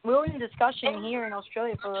 we were in discussion here in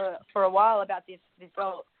Australia for a while about this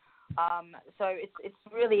belt. So it's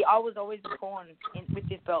really, I was always the pawn with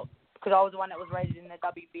this belt because I was the one that was rated in the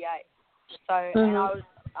WBA. So and I was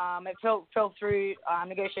it fell through.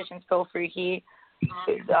 Negotiations fell through here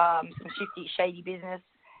with some shady business,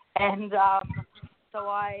 and so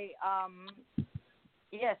I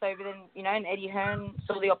so then and Eddie Hearn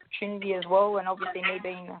saw the opportunity as well, and obviously me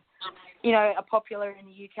being a popular in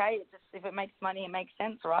the UK, it just if it makes money, it makes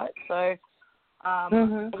sense, right? So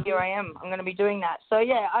here I am. I'm going to be doing that. So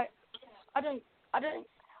yeah, I don't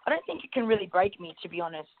think it can really break me, to be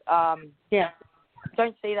honest.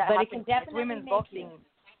 Don't see that but happen. It can definitely women's make boxing.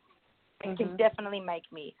 It can definitely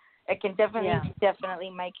make me. It can definitely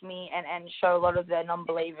make me and show a lot of the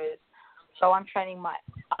non-believers. So I'm training my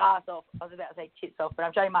ass off. I was about to say tits off, but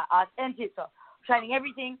I'm training my ass and tits off. I'm training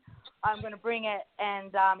everything. I'm going to bring it,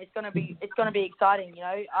 and it's going to be exciting.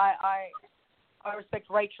 I respect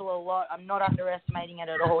Rachel a lot. I'm not underestimating it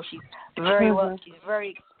at all. She's very well. She's very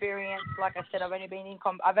experienced. Like I said, I've only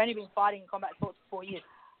been fighting in combat sports for 4 years.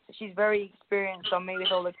 So she's very experienced on me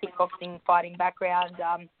with all the kickboxing fighting background.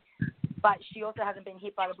 But she also hasn't been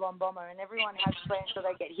hit by the blonde bomber, and everyone has plans till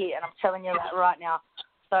they get hit, and I'm telling you that right now.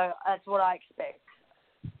 So that's what I expect.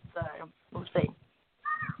 So we'll see.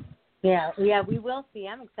 Yeah, we will see.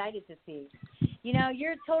 I'm excited to see.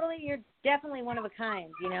 You're definitely one of a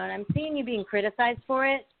kind, and I'm seeing you being criticized for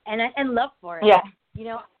it and love for it. Yeah.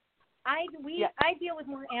 I deal with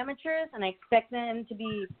more amateurs, and I expect them to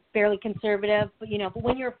be fairly conservative. But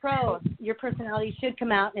when you're a pro, your personality should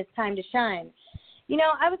come out, and it's time to shine.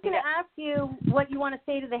 I was going to ask you what you want to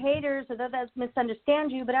say to the haters, although that's misunderstand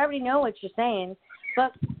you, but I already know what you're saying.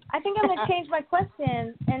 But I think I'm going to change my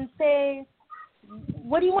question and say,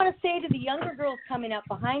 what do you want to say to the younger girls coming up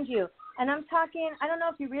behind you? And I'm talking, I don't know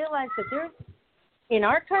if you realize that there's, in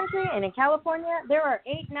our country and in California, there are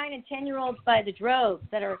 8, 9, and 10-year-olds by the droves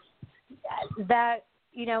that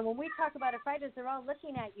when we talk about our fighters, they're all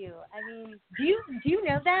looking at you. I mean, do you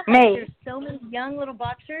know that? Me. There's so many young little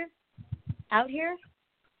boxers out here.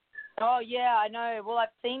 Oh yeah, I know. Well, I've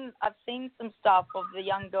seen some stuff of the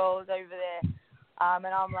young girls over there, and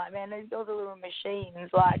I'm like, man, these girls are little machines.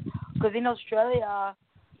 Like, because in Australia,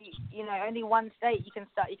 only one state you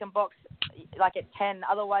can box like at 10.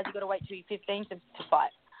 Otherwise, you got to wait till you're 15 to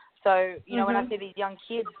fight. So when I see these young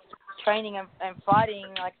kids training and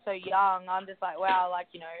fighting like so young, I'm just like, wow, like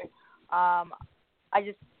I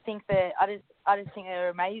just think that I just think they're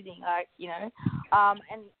amazing, like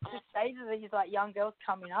and to say to these like young girls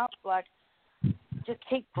coming up, like just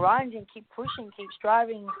keep grinding, keep pushing, keep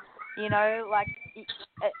striving, like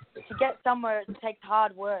to get somewhere it takes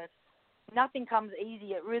hard work. Nothing comes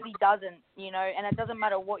easy. It really doesn't, and it doesn't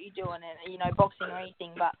matter what you're doing, boxing or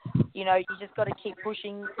anything, but, you just got to keep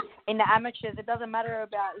pushing. In the amateurs, it doesn't matter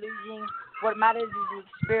about losing. What matters is the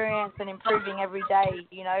experience and improving every day,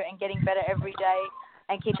 and getting better every day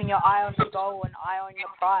and keeping your eye on the goal and eye on your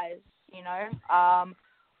prize,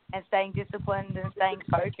 and staying disciplined and staying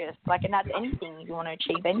focused. Like, and that's anything. If you want to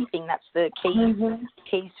achieve anything, that's the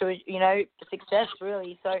keys to, success,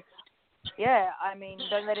 really. So, yeah, I mean,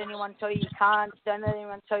 don't let anyone tell you can't. Don't let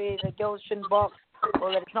anyone tell you that girls shouldn't box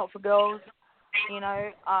or that it's not for girls,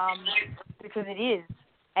 because it is.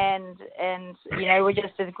 And we're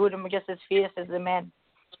just as good and we're just as fierce as the men.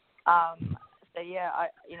 So, yeah,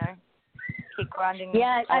 keep grinding.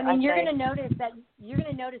 Yeah, I mean, you're going to notice that you're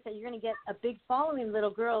going to get a big following of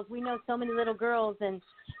little girls. We know so many little girls, and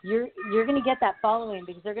you're going to get that following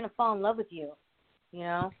because they're going to fall in love with you,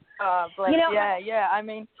 Bless. Yeah, I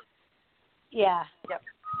mean... Yeah. Yep.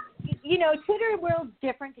 Twitter world's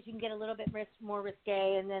different because you can get a little bit more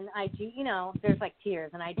risque, and then IG, there's like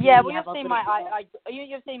tiers, and IG. Yeah, well, you've seen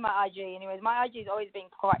my IG, anyways. My IG has always been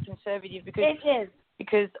quite conservative because it is.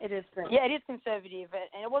 Because it is. Great. Yeah, it is conservative,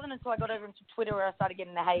 and it wasn't until I got over into Twitter where I started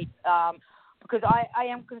getting the hate. Because I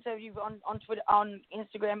am conservative on Twitter, on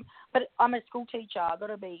Instagram, but I'm a school teacher. I've got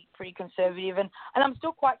to be pretty conservative, and I'm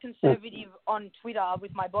still quite conservative on Twitter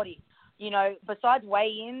with my body. Besides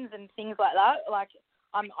weigh-ins and things like that, like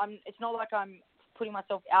I'm. It's not like I'm putting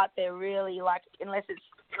myself out there really, like unless it's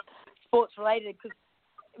sports related. Because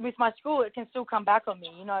with my school, it can still come back on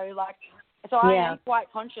me, like. So I am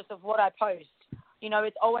quite conscious of what I post.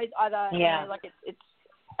 It's always either like it's.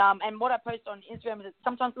 And what I post on Instagram is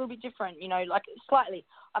sometimes a little bit different, like slightly.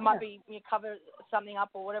 I might be cover something up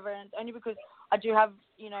or whatever, and only because I do have,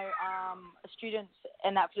 students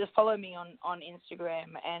and that just follow me on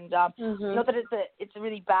Instagram, and not that it's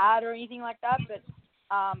really bad or anything like that, but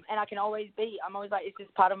and I'm always like, this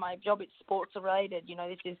is part of my job. It's sports related,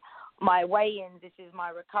 this is my weigh-ins, this is my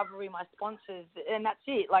recovery, my sponsors, and that's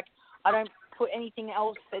it. Like I don't put anything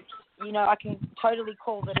else that's, I can totally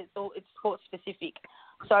call that it's sports specific.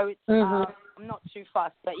 So it's, I'm not too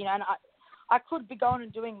fussed, but and I could be going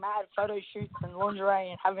and doing mad photo shoots and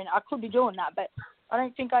lingerie and I could be doing that, but I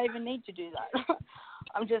don't think I even need to do that.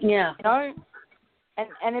 I'm just, you know,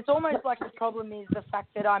 and it's almost like the problem is the fact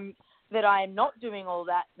that I am not doing all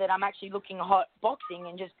that, that I'm actually looking hot boxing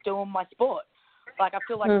and just doing my sport. Like, I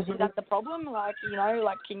feel like, is that the problem? Like, you know,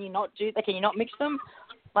 like, can you not mix them?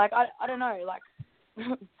 Like, I don't know, like,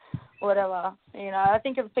 whatever, you know. I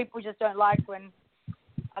think if people just don't like when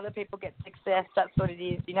other people get success, that's what it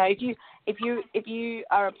is. You know, if you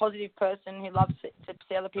are a positive person who loves to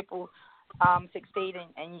see other people succeed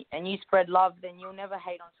and you spread love, then you'll never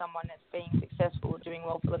hate on someone that's being successful or doing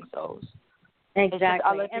well for themselves. Exactly. It's just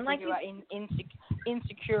other people and like who are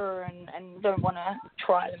insecure and don't want to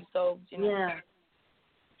try themselves, you know. Yeah.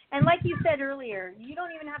 And like you said earlier, you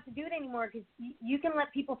don't even have to do it anymore because you can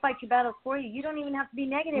let people fight your battles for you. You don't even have to be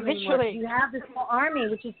negative anymore. You have this whole army,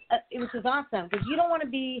 which is awesome because you don't want to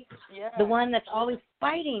be the one that's always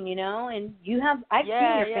fighting, you know. And you have, I've seen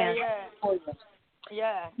your fans.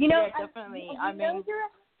 Yeah. You know, definitely.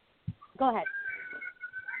 Go ahead.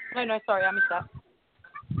 No, sorry, I missed that.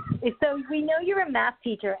 So we know you're a math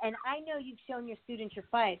teacher, and I know you've shown your students your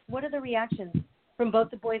fights. What are the reactions from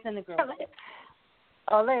both the boys and the girls?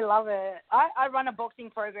 Oh, they love it. I run a boxing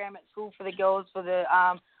program at school for the girls for the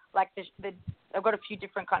I've got a few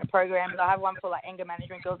different kind of programs. I have one for like anger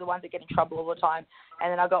management girls, the ones that get in trouble all the time,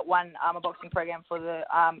 and then I got one a boxing program for the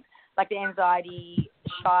like the anxiety,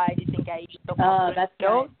 shy, disengaged, self-confident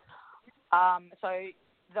girls. Nice. So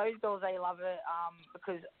those girls, they love it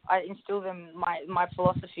because I instill them my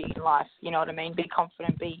philosophy in life. You know what I mean? Be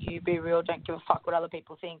confident, be you, be real. Don't give a fuck what other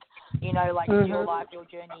people think. You know, like it's your life, your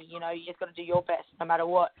journey. You know, you just got to do your best no matter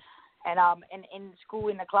what. And in school,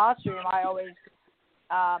 in the classroom, I always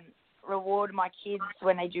reward my kids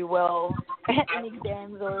when they do well in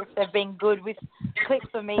exams or if they've been good with clips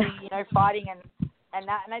of me, you know, fighting and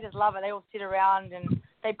that, and they just love it. They all sit around and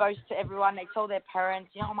they boast to everyone. They tell their parents,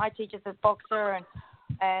 you know, my teacher's a boxer,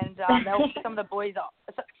 and some of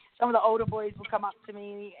the older boys will come up to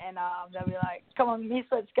me and they'll be like, come on, miss,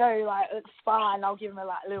 let's go, like, let's spar, and I'll give them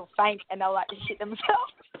a little feint and they'll like shit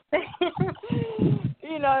themselves.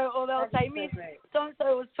 You know, or they'll say, miss,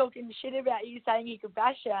 so-and-so was talking shit about you, saying he could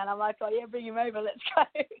bash her, and I'm like, oh yeah, bring him over, let's go.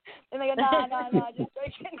 And they go, no, just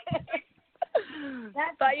joking.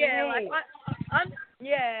 But yeah, great.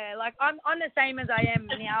 like I'm the same as I am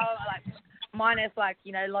now, like minus like,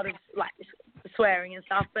 you know, a lot of like swearing and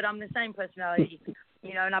stuff, but I'm the same personality,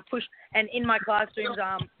 you know, and I push. And in my classrooms,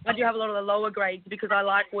 I do have a lot of the lower grades because I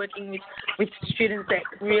like working with students that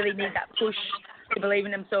really need that push to believe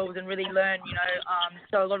in themselves and really learn, you know.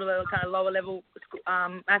 So a lot of the kind of lower level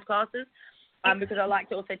math classes, because I like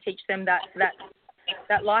to also teach them that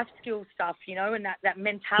life skill stuff, you know, and that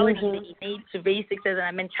mentality that you need to be successful, and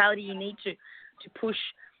that mentality you need to push,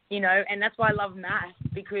 you know. And that's why I love math,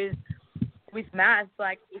 because with math,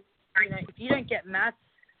 like, if you don't get math,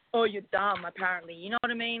 oh, you're dumb, apparently. You know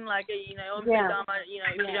what I mean? Like, you know, you're dumb, you know,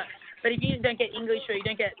 if you don't. But if you don't get English or you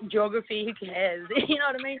don't get geography, who cares? You know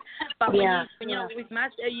what I mean? But when you're with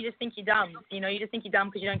math, you just think you're dumb. You know, you just think you're dumb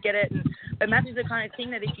because you don't get it. But math is the kind of thing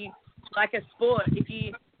that if you, like a sport, if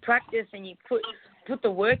you practice and you put the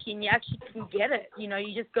work in, you actually can get it. You know,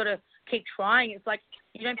 you just got to keep trying. It's like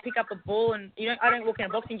you don't pick up a ball and I don't walk in a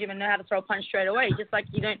boxing gym and know how to throw a punch straight away. Just like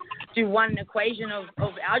you don't do one equation of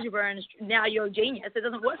algebra and now you're a genius. It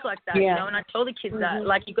doesn't work like that, you know. And I tell the kids that,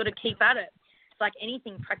 like, you got to keep at it. It's like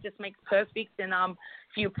anything, practice makes perfect. And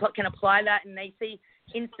if you can apply that, and they see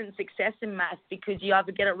instant success in math because you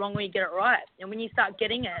either get it wrong or you get it right. And when you start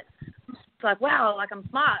getting it, it's like, wow, like I'm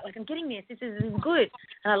smart, like I'm getting this. This is good.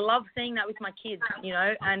 And I love seeing that with my kids, you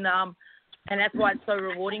know. And that's why it's so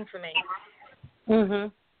rewarding for me.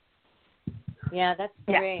 Yeah, that's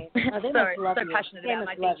great. Oh, they must love you. Passionate they about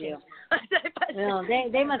must my love teaching. you. No,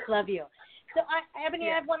 they must love you. So, Ebony,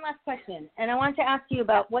 I have one last question, and I wanted to ask you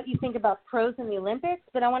about what you think about pros in the Olympics,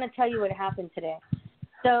 but I want to tell you what happened today.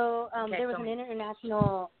 So there was an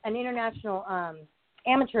international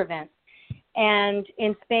amateur event, and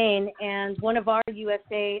in Spain, and one of our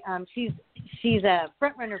USA, she's a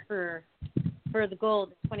front runner for the gold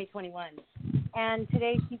in 2021, and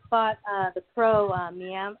today she fought the pro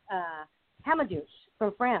Hamadouche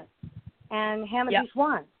from France, and Hamadouche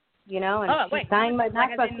won. You know, and she signed my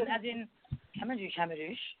back. As in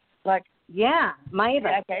Hamadouche, like Maeva.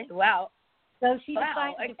 Yeah, okay, wow. So she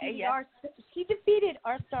defeated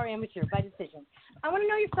our star amateur by decision. I want to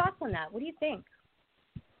know your thoughts on that. What do you think?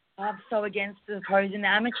 I'm so against the pros and the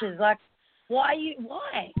amateurs. Like, why?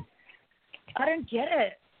 I don't get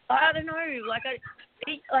it. I don't know.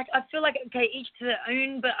 I feel like, okay, each to their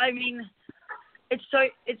own. But I mean, have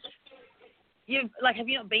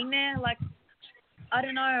you not been there? Like, I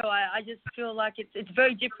don't know. I just feel like it's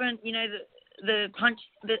very different. You know, the punch,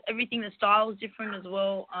 everything, the style is different as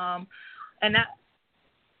well. And that,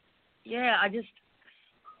 yeah, I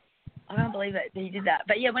can't believe that he did that.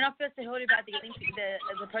 But yeah, when I first heard about the Olympics,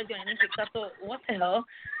 the pros going Olympics, I thought, what the hell?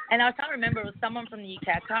 And I can't remember. It was someone from the UK.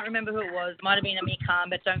 I can't remember who it was. Might have been Amir Khan,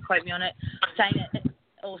 but don't quote me on it. Saying it,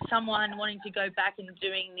 or someone wanting to go back and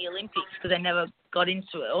doing the Olympics because they never got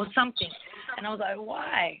into it or something. And I was like,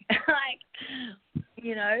 why? Like,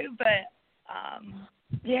 you know. But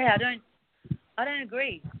yeah, I don't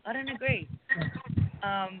agree.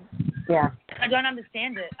 Yeah. I don't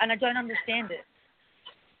understand it, and I don't understand it.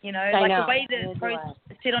 You know, I like know. the way the pros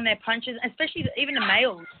sit on their punches, especially even the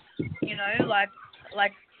males. You know, like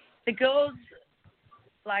the girls,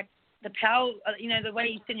 like the power. You know, the way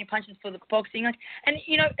you sit in your punches for the boxing. Like, and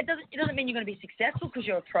you know, it doesn't mean you're going to be successful because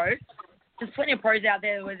you're a pro. There's plenty of pros out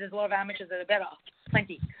there where there's a lot of amateurs that are better.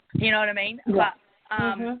 Plenty. You know what I mean? Yeah.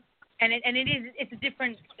 But And it's a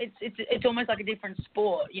different, it's almost like a different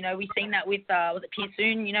sport. You know, we've seen that with was it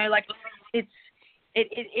Pearsoon? You know, like it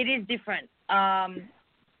is different.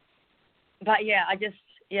 But yeah, I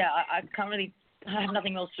can't really, I have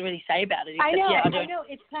nothing else to really say about it. I Except, know, I know.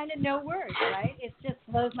 It's kind of no words, right? It just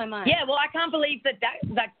blows my mind. Yeah, well, I can't believe that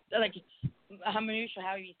like Hamanusha,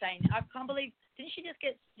 how are you saying? I can't believe. Did she just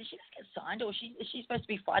get signed, or is she supposed to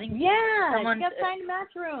be fighting? Yeah, someone? She got signed to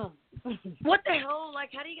Matchroom. What the hell? Like,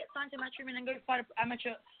 how do you get signed to Matchroom and then go fight an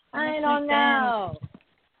amateur? I don't know.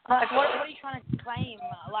 Like, what are you trying to claim?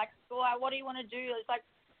 Like, what do you want to do? It's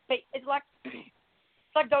like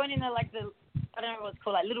going in I don't know what it's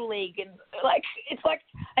called, like Little League, and like it's like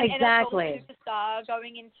an exactly. NFL superstar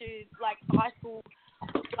going into like high school,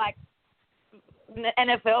 like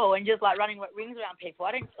NFL, and just like running rings around people.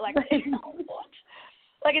 I don't like what.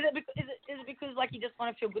 Like, is it because like you just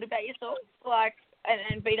want to feel good about yourself, like,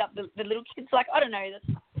 and beat up the little kids? Like, I don't know.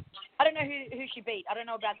 I don't know who she beat. I don't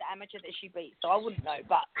know about the amateur that she beat, so I wouldn't know.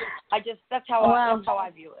 But that's how I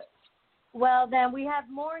view it. Well, then we have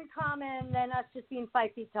more in common than us just being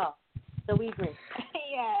 5 feet tall. So we agree.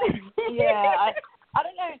 Yeah. I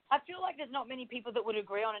don't know. I feel like there's not many people that would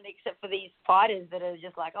agree on it except for these fighters that are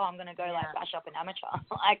just like, oh, I'm going to go like bash up an amateur.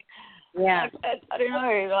 Like, yeah. I don't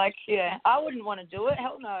know. Like, yeah, I wouldn't want to do it.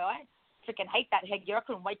 Hell no. I freaking hate that headgear. I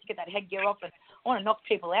couldn't wait to get that headgear off, and I want to knock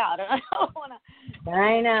people out. I want to.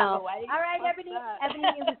 I know. All right, What's Ebony. that? Ebony,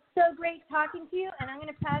 it was so great talking to you, and I'm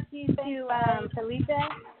going to pass you to Felipe.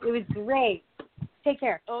 It was great. Take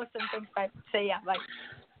care. Awesome. Thanks, babe. See ya. Bye.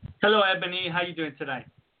 Hello, Ebony. How you doing today?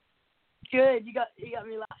 Good. You got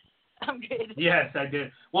me last. I'm good. Yes, I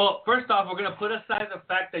did. Well, first off, we're going to put aside the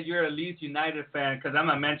fact that you're a Leeds United fan because I'm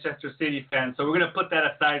a Manchester City fan. So we're going to put that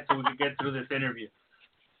aside so we can get through this interview.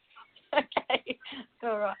 Okay.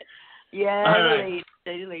 All right. Yeah, all right.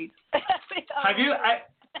 Leeds.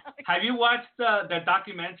 Have you watched the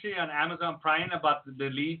documentary on Amazon Prime about the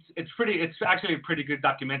Leeds? It's actually a pretty good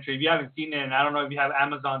documentary. If you haven't seen it, and I don't know if you have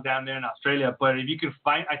Amazon down there in Australia, but if you can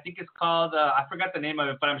find, I think it's called, I forgot the name of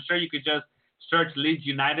it, but I'm sure you could just search Leeds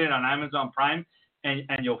United on Amazon Prime and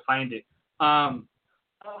you'll find it. I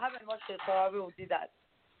haven't watched it, so I will do that.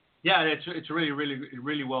 Yeah, it's really, really,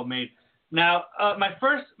 really well made. Now, my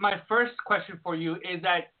first question for you is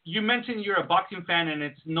that you mentioned you're a boxing fan, and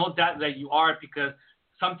it's no doubt that you are, because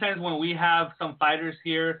sometimes when we have some fighters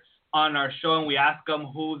here on our show and we ask them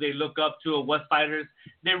who they look up to or what fighters,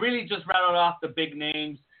 they really just rattle off the big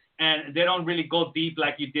names, and they don't really go deep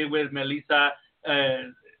like you did with Melissa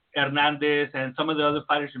Hernandez and some of the other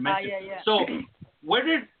fighters you mentioned. Yeah. So where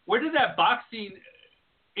did that boxing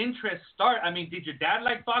interest start? I mean, did your dad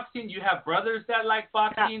like boxing? Do you have brothers that like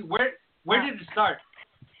boxing? Where did it start?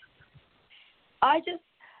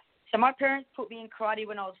 So my parents put me in karate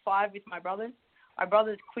when I was 5 with my brothers. My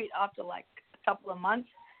brothers quit after like a couple of months,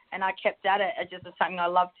 and I kept at it. It just was something I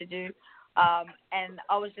loved to do. And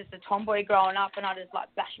I was just a tomboy growing up, and I just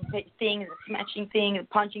like bashing things, smashing things,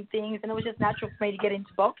 punching things, and it was just natural for me to get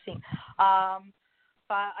into boxing.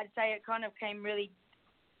 But I'd say it kind of came really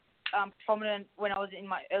prominent when I was in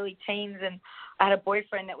my early teens, and I had a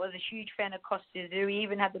boyfriend that was a huge fan of Costa Zoo. He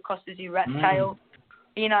even had the Costa Zoo rat tail,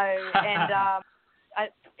 you know, and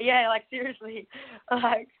like seriously,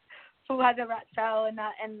 like who had the rat tail and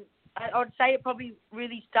that, and I would say it probably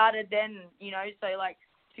really started then, you know, so like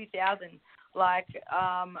 2000, like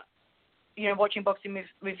you know, watching boxing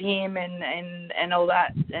with him and all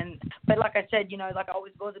that, but like I said, you know, like I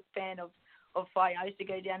always was a fan of fighting. I used to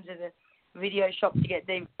go down to the video shop to get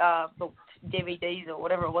DVDs or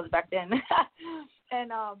whatever it was back then,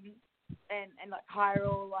 and like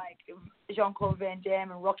Hyrule, like Jean-Claude Van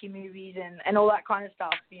Damme and Rocky movies and all that kind of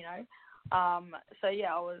stuff, you know. So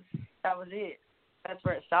yeah, that was it. That's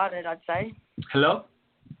where it started, I'd say. Hello?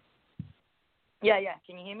 Yeah.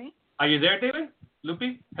 Can you hear me? Are you there, David?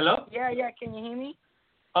 Lupi? Hello? Yeah. Can you hear me?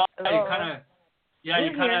 Oh, Hello? you kind of. Yeah,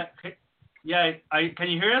 you kind of. Yeah, can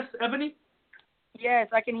you hear us, Ebony? Yes,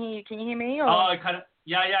 I can hear you. Can you hear me? Or? Oh, I kind of.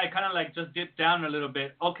 Yeah, I kind of like just dipped down a little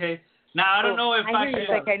bit. Okay. Now I don't know if I hear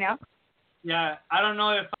should. you. Okay now. Yeah, I don't know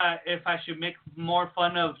if I should make more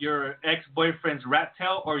fun of your ex-boyfriend's rat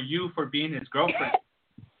tail or you for being his girlfriend.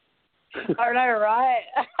 I know, right?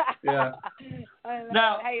 Yeah. I know.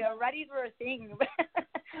 Now, hey, ratties were a thing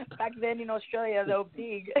back then in Australia. They were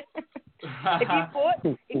big.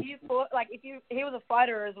 if you fought, like he was a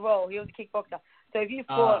fighter as well. He was a kickboxer. So if you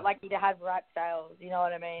fought, like you'd have rat tails. You know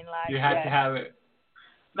what I mean? Like you had to have it.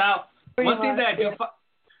 Now, one thing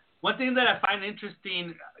that I find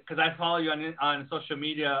interesting, because I follow you on social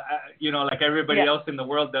media, like everybody else in the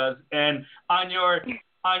world does, and on your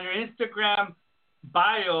Instagram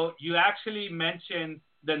bio, you actually mentioned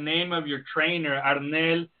the name of your trainer,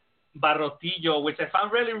 Arnel Barrotillo, which I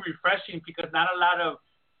found really refreshing because not a lot of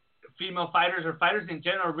female fighters or fighters in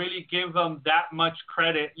general really give them that much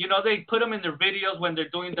credit. They put them in their videos when they're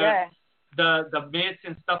doing the mitts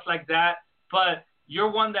and stuff like that, but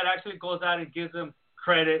you're one that actually goes out and gives them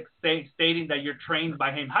credit, stating that you're trained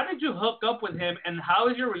by him. How did you hook up with him, and how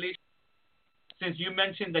is your relationship, since you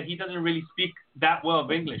mentioned that he doesn't really speak that well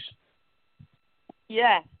of English?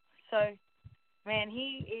 Yeah, so, man,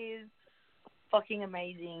 he is fucking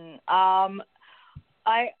amazing. I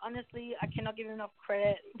cannot give him enough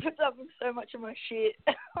credit. He puts up with so much of my shit.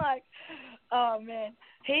 Like, oh man,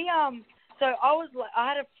 so I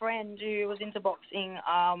had a friend who was into boxing,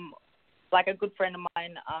 like a good friend of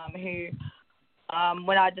mine, who,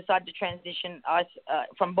 when I decided to transition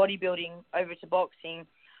from bodybuilding over to boxing,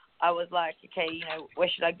 I was like, okay, where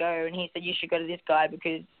should I go? And he said, you should go to this guy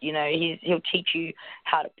because, he'll teach you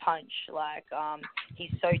how to punch. Like,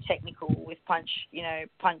 he's so technical with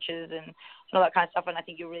punches and all that kind of stuff. And I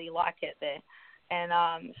think you'll really like it there. And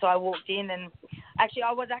so I walked in, and actually,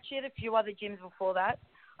 I was at a few other gyms before that.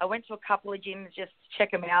 I went to a couple of gyms just to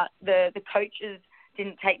check them out. The coaches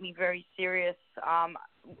didn't take me very serious.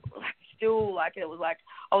 It was like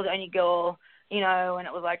I was the only girl, and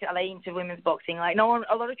it was like, are they into women's boxing? Like, a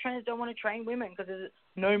lot of trainers don't want to train women because there's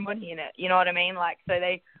no money in it. You know what I mean? Like, so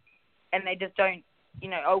they just don't,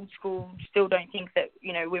 old school still don't think that,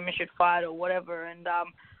 women should fight or whatever. And,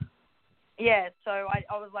 so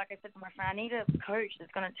I was like, I said to my friend, I need a coach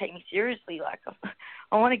that's going to take me seriously. Like,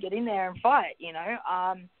 I want to get in there and fight,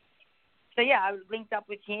 So, yeah, I linked up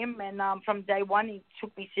with him, and from day one, he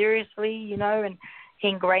took me seriously, and he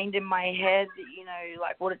ingrained in my head,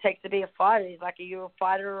 like what it takes to be a fighter. He's like, are you a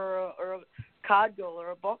fighter or a card girl or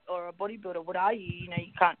a bodybuilder? What are you?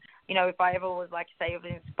 You can't, if I ever was like, say, of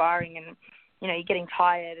inspiring and, you're getting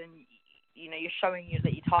tired and, you're showing you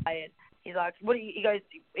that you're tired. He's like, what do you,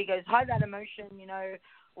 he goes, hide that emotion,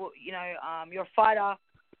 you're a fighter.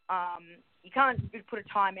 You can't put a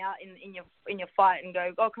time out in your fight and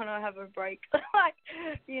go, oh, can I have a break?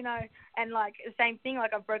 And like the same thing,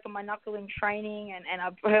 like I've broken my knuckle in training and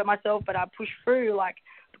I've hurt myself, but I push through, like,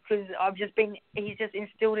 because he's just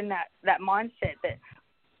instilled in that mindset that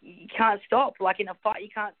you can't stop. Like in a fight, you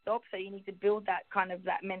can't stop. So you need to build that kind of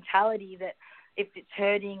that mentality that if it's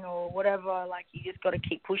hurting or whatever, like you just got to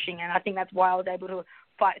keep pushing. And I think that's why I was able to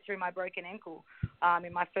fight through my broken ankle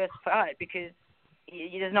in my first fight, because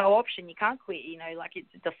there's no option. You can't quit, like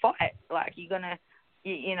it's a fight. Like you're going to,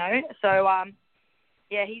 So,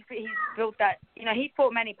 he's built that, he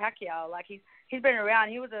fought Manny Pacquiao. Like he's been around.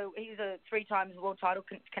 He's a 3 times world title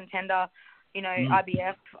contender,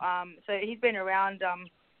 IBF. So he's been around.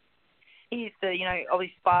 He used to,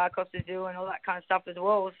 obviously spar Costa Azul and all that kind of stuff as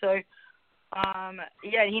well. So,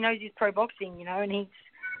 he knows his pro boxing, and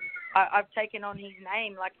I've taken on his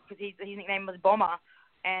name, like, because his nickname was Bomber.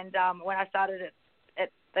 And when I started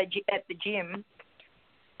at the gym,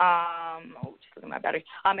 just looking at my battery.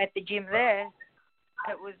 At the gym there,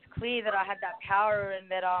 it was clear that I had that power and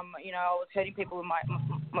that I was hurting people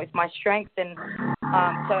with my strength, and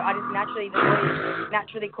so I just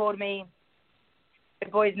the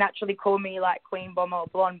boys naturally called me like Queen Bomber or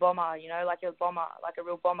Blonde Bomber, like a bomber, like a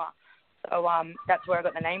real bomber. So that's where I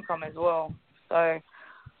got the name from as well. So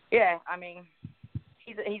yeah, I mean,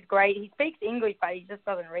 he's great. He speaks English, but he just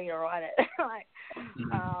doesn't read or write it.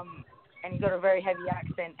 And he's got a very heavy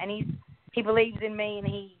accent, and he believes in me, and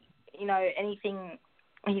he, anything,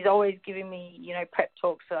 he's always giving me, prep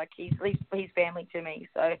talks. So like he's family to me.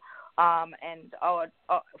 So and I'll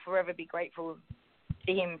forever be grateful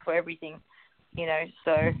to him for everything,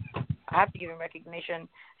 So I have to give him recognition,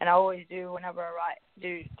 and I always do whenever I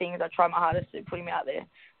do things. I try my hardest to put him out there,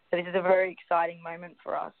 So this is a very exciting moment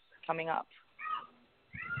for us coming up.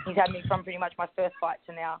 He's had me from pretty much my first fight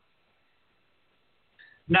to now.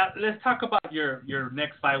 Now, let's talk about your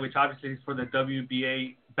next fight, which obviously is for the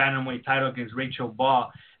WBA bantamweight title against Rachel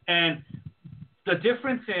Ball. And the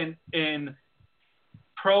difference in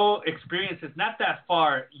pro experience is not that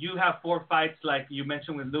far. You have 4 fights, like you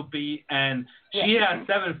mentioned with Lupi, and she has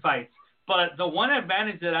 7 fights. But the one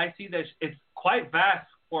advantage that I see that it's quite vast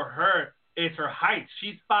for her is her height.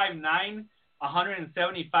 She's 5'9",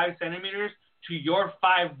 175 centimeters, to your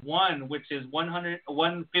 5'1", which is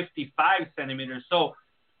 155 centimeters. So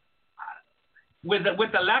with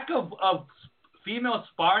the lack of female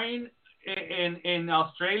sparring in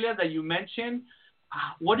Australia that you mentioned,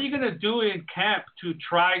 what are you going to do in camp to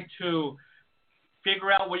try to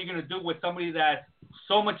figure out what you're going to do with somebody that's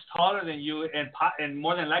so much taller than you and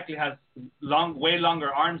more than likely has way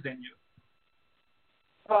longer arms than you?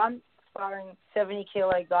 Well, I'm sparring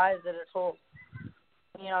 70-kilo guys that are tall.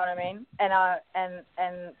 You know what I mean? And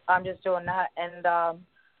I'm just doing that, and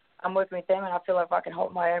I'm working with them, and I feel like if I can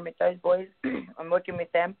hold my own with those boys, I'm working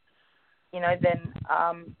with them. You know, then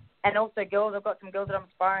and also girls. I've got some girls that I'm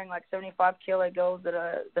sparring, like 75-kilo girls that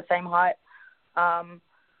are the same height.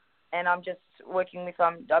 And I'm just working with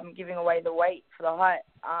I'm giving away the weight for the height.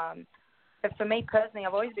 But for me personally,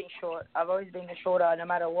 I've always been short. I've always been the shorter, no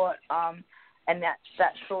matter what. And that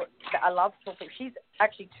short, I love tall people. She's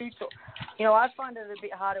actually too tall. You know, I find it a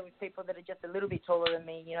bit harder with people that are just a little bit taller than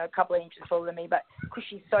me. You know, a couple of inches taller than me. But because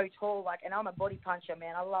she's so tall, like, and I'm a body puncher,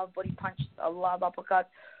 man. I love body punches. I love uppercuts.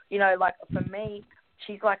 You know, like for me,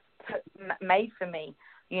 she's like made for me.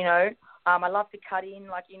 You know. I love to cut in,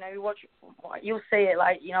 like, you know, you'll see it,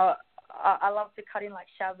 like, you know, I love to cut in like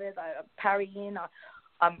Chavez, I parry in,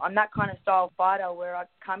 I'm that kind of style fighter where I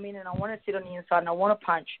come in and I want to sit on the inside and I want to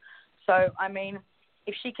punch. So, I mean,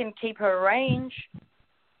 if she can keep her range,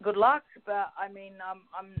 good luck, but, I mean,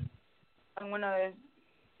 I'm going to,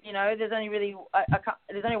 you know, there's only really,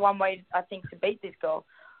 there's only one way, I think, to beat this girl.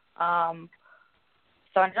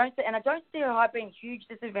 So I don't see her height being a huge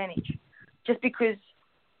disadvantage, just because,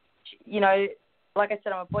 you know, like I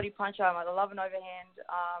said, I'm a body puncher. I love an overhand.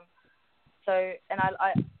 So,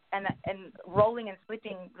 and rolling and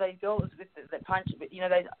slipping those girls with the punch, you know,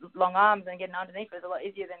 those long arms and getting underneath is a lot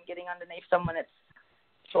easier than getting underneath someone that's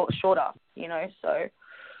shorter, you know. So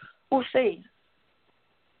we'll see.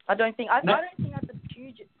 I don't think that's a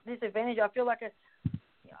huge disadvantage. I feel like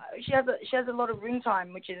she has a lot of ring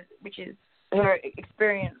time, which is her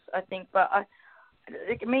experience, I think. But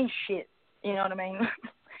it means shit. You know what I mean?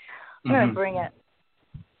 I'm going to bring it.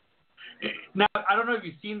 Now, I don't know if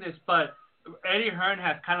you've seen this, but Eddie Hearn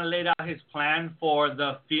has kind of laid out his plan for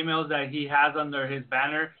the females that he has under his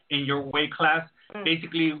banner in your weight class.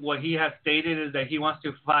 Basically, what he has stated is that he wants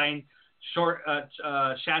to find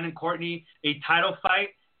Shannon Courtney a title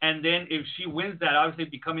fight, and then if she wins that, obviously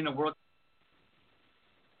becoming a world.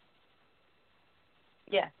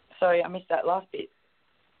 Yeah, sorry, I missed that last bit.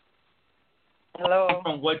 Hello.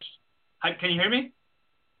 From which? Can you hear me?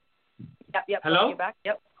 Yep. Hello? You're back.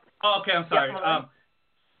 Yep. Oh, okay, I'm sorry.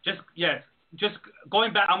 Yep, Just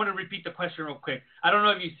going back, I'm going to repeat the question real quick. I don't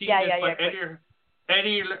know if you've seen this, but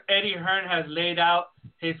Eddie Hearn has laid out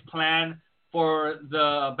his plan for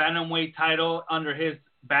the bantamweight title under his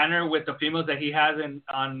banner with the females that he has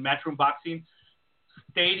on Matchroom Boxing,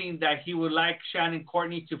 stating that he would like Shannon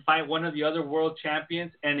Courtney to fight one of the other world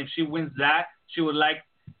champions, and if she wins that, she would like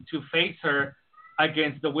to face her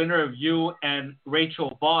against the winner of you and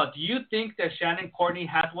Rachel Ball. Do you think that Shannon Courtney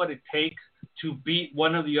has what it takes to beat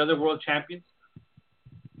one of the other world champions?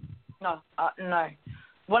 No.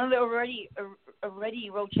 One of the already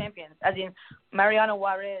world champions, as in Mariana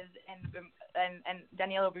Juarez and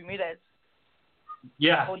Daniela Bermudez.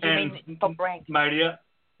 Yeah. Or do you mean top rank?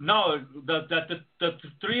 No, the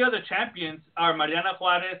 3 other champions are Mariana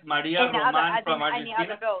Juarez, Maria Roman from Argentina. And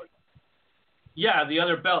the other belts. Yeah, the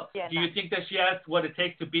other belt. Yeah, Do you think that she has what it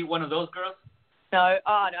takes to beat one of those girls? No,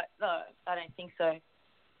 I don't think so.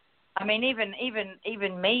 I mean,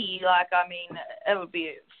 even me, like, I mean, it would be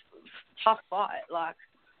a tough fight. Like,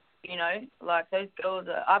 you know, like those girls.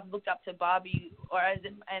 I've looked up to Barbie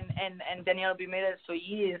and Daniela Bermudez for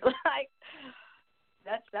years. Like,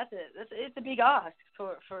 it's a big ask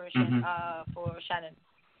for Shannon.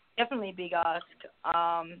 Definitely a big ask.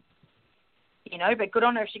 You know, but good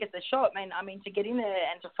on her if she gets the shot, man. I mean, to get in there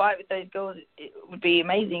and to fight with those girls, it would be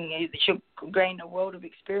amazing. She'll gain a world of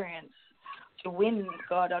experience. To win,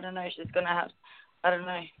 God, I don't know. She's going to have, I don't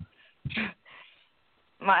know.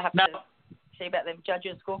 Might have to see about them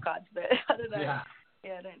judges' scorecards, but I don't know. Yeah,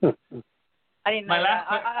 I don't. I didn't know that.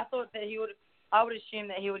 I thought that I would assume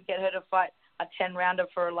that he would get her to fight a 10-rounder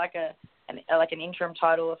for like an interim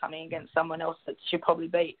title or something against someone else that she'll probably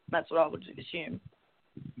beat. That's what I would assume.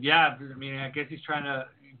 Yeah, I mean, I guess he's trying to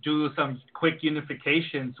do some quick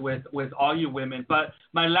unifications with all you women. But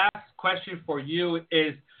my last question for you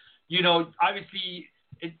is, obviously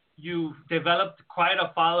you've developed quite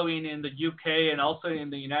a following in the UK and also in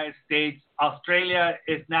the United States. Australia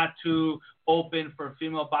is not too open for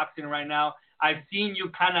female boxing right now. I've seen you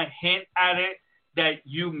kind of hint at it that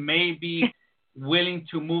you may be willing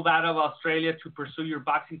to move out of Australia to pursue your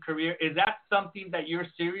boxing career. Is that something that you're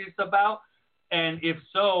serious about? And if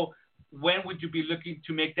so, when would you be looking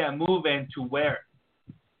to make that move and to where?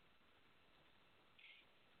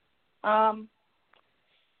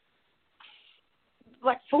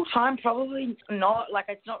 Like full time, probably not. Like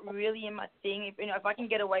it's not really in my thing. If I can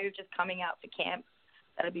get away with just coming out for camp,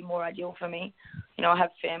 that'd be more ideal for me. I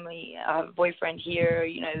have family, I have a boyfriend here,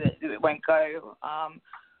 that won't go,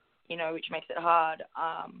 which makes it hard.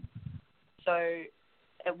 So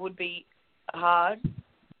it would be hard,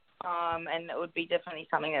 and it would be definitely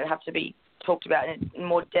something that would have to be talked about in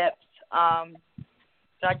more depth. But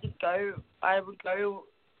I would go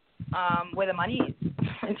where the money is,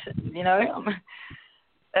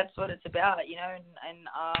 That's what it's about,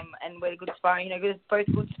 and where good sparring, there's both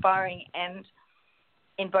good sparring and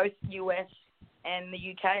in both US and the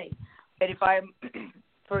UK. But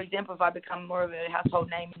for example, if I become more of a household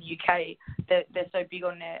name in the UK, they're so big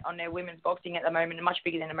on their women's boxing at the moment, and much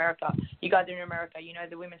bigger than America. You guys are in America,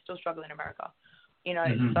 the women still struggle in America,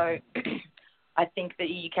 Mm-hmm. So I think the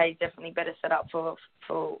UK is definitely better set up for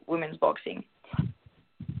women's boxing.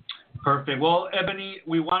 Perfect. Well, Ebony,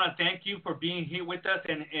 we want to thank you for being here with us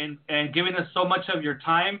and giving us so much of your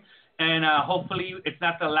time. And hopefully it's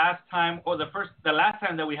not the last time or the last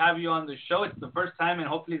time that we have you on the show. It's the first time, and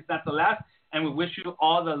hopefully it's not the last. And we wish you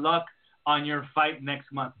all the luck on your fight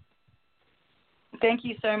next month. Thank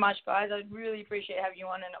you so much, guys. I really appreciate having you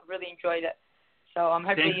on, and I really enjoyed it. So I'm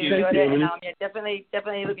hoping you Thank enjoyed you. it, and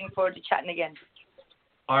definitely looking forward to chatting again.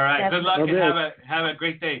 All right. Definitely. Good luck and have a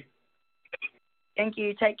great day. Thank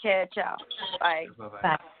you. Take care. Ciao. Bye.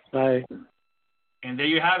 Bye-bye. Bye. And there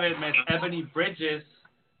you have it, Miss Ebony Bridges,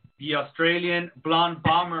 the Australian blonde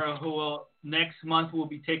bomber who will next month will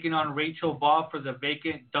be taking on Rachel Ball for the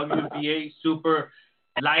vacant WBA super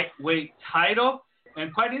lightweight title.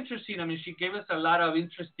 And quite interesting. I mean, she gave us a lot of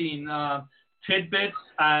interesting tidbits.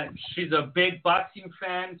 She's a big boxing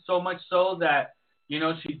fan, so much so that,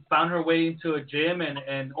 she found her way into a gym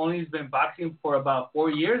and only has been boxing for about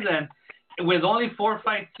 4 years. And with only 4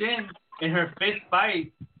 fights in her 5th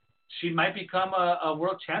fight, she might become a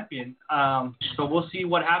world champion. So we'll see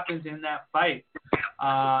what happens in that fight.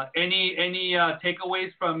 Any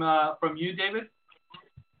takeaways from you, David?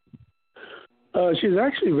 She's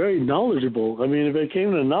actually very knowledgeable. I mean, if it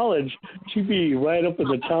came to knowledge, she'd be right up in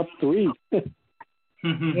the top 3. Yeah.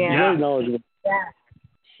 Very knowledgeable. Yeah,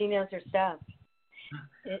 she knows her stuff.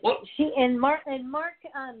 Well, Mark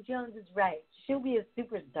Jones is right. She'll be a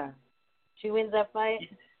superstar. She wins that fight.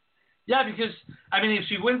 Yeah, because if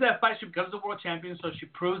she wins that fight, she becomes the world champion. So she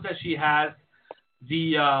proves that she has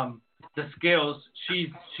the skills.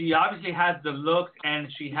 She obviously has the look, and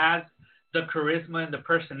she has the charisma and the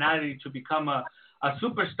personality to become a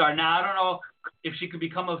superstar. Now, I don't know if she could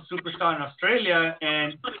become a superstar in Australia,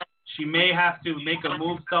 and she may have to make a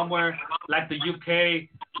move somewhere like the UK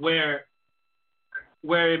where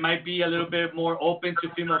it might be a little bit more open to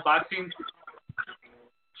female boxing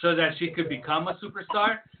so that she could become a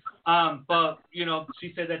superstar. But,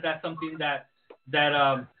 she said that that's something that's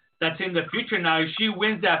in the future now. If she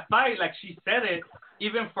wins that fight, like she said it,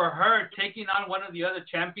 even for her, taking on one of the other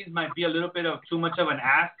champions might be a little bit of too much of an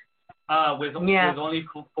ask with only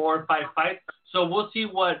 4 or 5 fights. So we'll see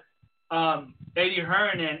what Eddie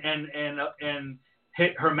Hearn and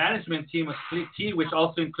her management team of Split T, which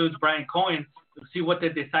also includes Brian Cohen, to see what they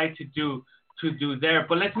decide to do there.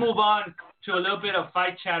 But let's move on to a little bit of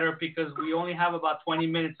fight chatter because we only have about 20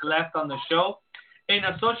 minutes left on the show. In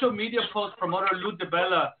a social media post, promoter Lou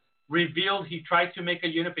DiBella revealed he tried to make a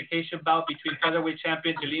unification bout between featherweight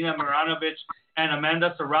champion Jelena Marjanovic and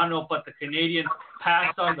Amanda Serrano, but the Canadian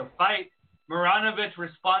passed on the fight. Marjanovic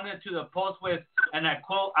responded to the post with, and I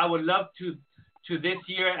quote, "I would love to this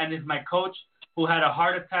year, and if my coach, who had a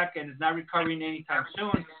heart attack and is not recovering anytime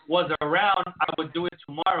soon, was around, I would do it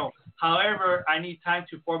tomorrow. However, I need time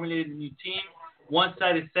to formulate a new team. Once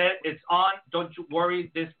that is set, it's on. Don't you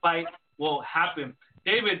worry, this fight will happen."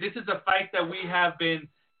 David, this is a fight that we have been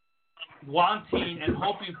wanting and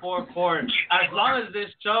hoping for as long as this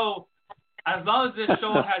show has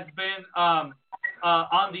been on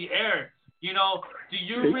the air. You know, do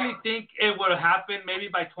you really think it will happen maybe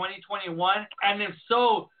by 2021? And if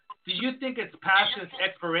so, do you think it's past its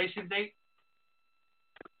expiration date?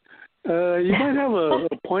 You might have a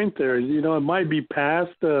point there. You know, it might be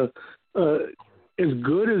past. As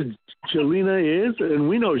good as Jelena is, and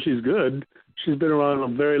we know she's good. She's been around a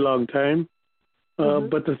very long time.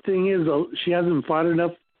 But the thing is, she hasn't fought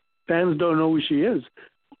enough. Fans don't know who she is.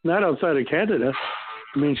 Not outside of Canada.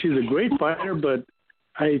 I mean, she's a great fighter, but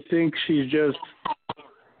I think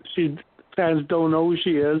fans don't know who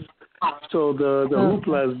she is. So the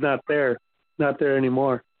hoopla is not there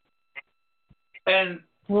anymore. And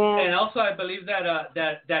also, I believe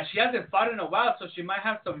that she hasn't fought in a while, so she might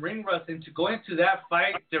have some ring rust. And to go into that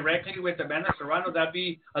fight directly with Amanda Serrano, that'd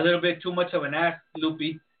be a little bit too much of an ask,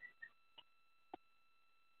 Loopy.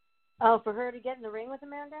 Oh, for her to get in the ring with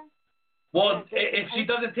Amanda? Well, if she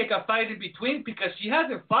doesn't take a fight in between, because she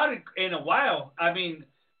hasn't fought in a while. I mean,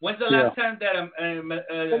 when's the last time that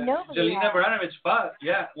Jelena Maranovic fought?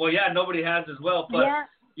 Yeah, well, yeah, nobody has as well, but... Yeah.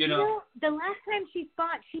 You know, the last time she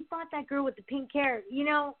fought that girl with the pink hair. You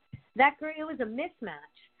know, that girl, it was a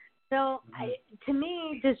mismatch. So, to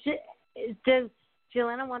me, does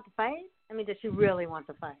Jelena want to fight? I mean, does she really want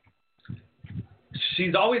to fight?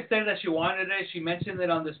 She's always said that she wanted it. She mentioned it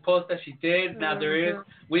on this post that she did. Now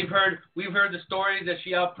we've heard the stories that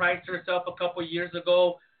she outpriced herself a couple years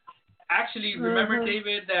ago. Actually, remember,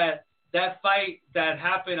 David, that fight that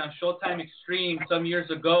happened on Showtime Extreme some years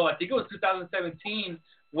ago. I think it was 2017.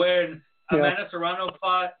 When Amanda Serrano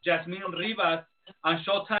fought Jasmine Rivas on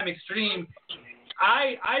Showtime Extreme.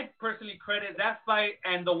 I personally credit that fight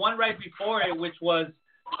and the one right before it, which was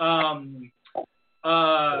what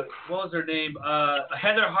was her name?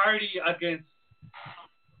 Heather Hardy against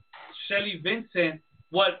Shelly Vincent.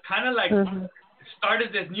 What kind of like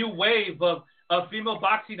started this new wave of female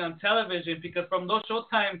boxing on television, because from those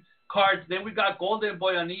Showtime cards, then we got Golden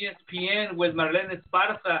Boy on ESPN with Marlene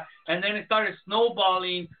Esparza, and then it started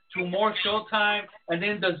snowballing to more Showtime, and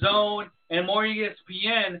then The Zone, and more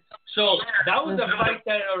ESPN. So that was a fight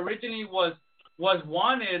that originally was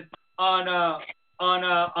wanted on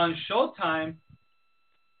Showtime,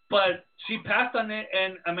 but she passed on it,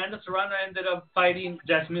 and Amanda Serrano ended up fighting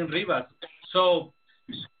Jasmine Rivas. So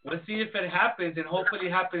let's see if it happens, and hopefully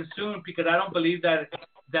it happens soon, because I don't believe that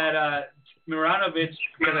Maranovic,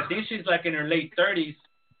 because I think she's like in her late 30s,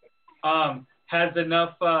 has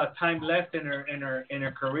enough time left in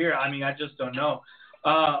her career. I mean, I just don't know.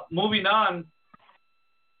 Moving on,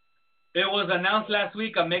 it was announced last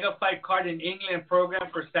week a mega fight card in England program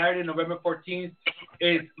for Saturday, November 14th.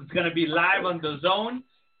 It's going to be live on The Zone.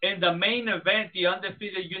 In the main event, the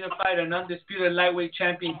undefeated, unified, and undisputed lightweight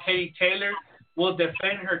champion Katie Taylor will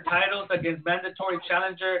defend her titles against mandatory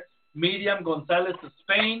challenger Miriam Gonzalez of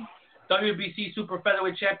Spain. WBC super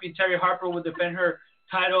featherweight champion Terry Harper will defend her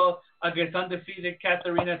title against undefeated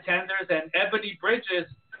Katharina Tanders, and Ebony Bridges,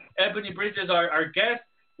 our guest,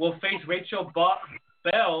 will face Rachel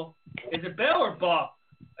Bell. Is it Bell or Ball?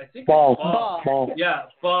 I think Ball. It's Ball. Ball. Yeah,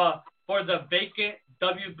 Ball, for the vacant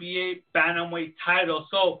WBA bantamweight title.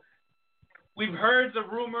 So we've heard the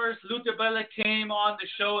rumors. Lou DiBella came on the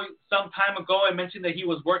show some time ago and mentioned that he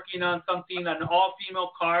was working on something, an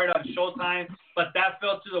all-female card on Showtime, but that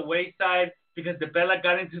fell to the wayside because DiBella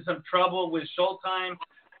got into some trouble with Showtime.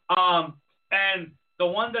 And the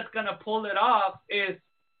one that's going to pull it off is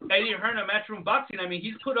Eddie Hearn of Matchroom Boxing. I mean,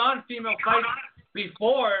 he's put on female fights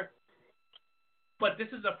before, but this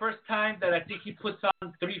is the first time that I think he puts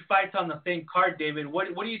on 3 fights on the same card, David.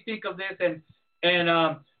 What do you think of this? And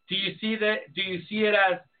do you see that? Do you see it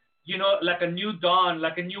as, you know, like a new dawn,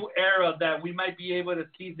 like a new era that we might be able to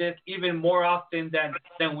see this even more often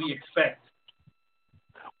than we expect?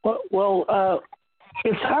 Well,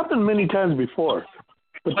 it's happened many times before.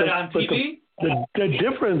 But on TV? The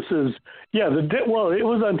difference is, well, it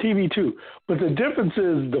was on TV too. But the difference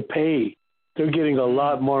is the pay. They're getting a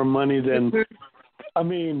lot more money than, I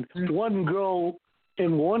mean, one girl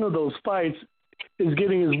in one of those fights is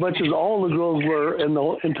getting as much as all the girls were in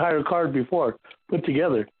the entire card before put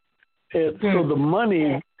together. So the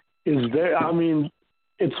money is there. I mean,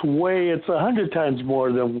 it's 100 times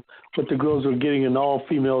more than what the girls were getting in all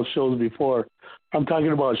female shows before. I'm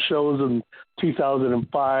talking about shows in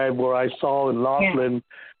 2005 where I saw in Laughlin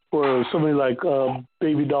where somebody like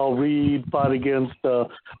Baby Doll Reed fought against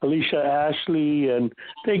Alicia Ashley, and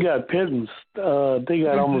they got pittance. They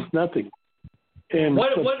got almost nothing. And what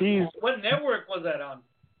network was that on?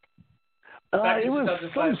 It was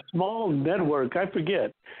some small network, I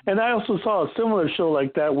forget. And I also saw a similar show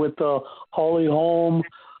like that with Holly Holm,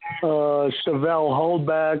 Chevelle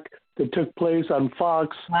Holdback, that took place on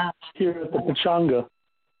Fox here at the Pachanga.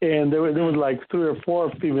 and there was like 3 or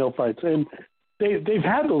 4 female fights, and they've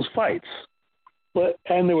had those fights,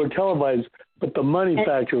 and they were televised, but the money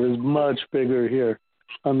factor was much bigger here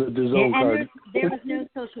on the DAZN card. There was no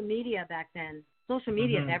social media back then. Social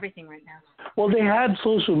media is everything right now. Well, they had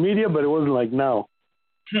social media, but it wasn't like now.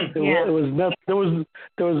 It was not, there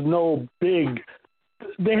was no big.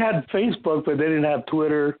 They had Facebook, but they didn't have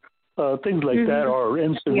Twitter, things like that, or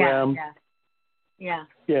Instagram. Yeah.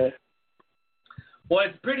 Well,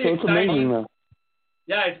 it's pretty so exciting. It's amazing now.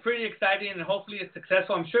 Yeah, it's pretty exciting, and hopefully it's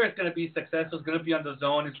successful. I'm sure it's going to be successful. It's going to be on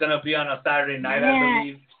DAZN. It's going to be on a Saturday night, I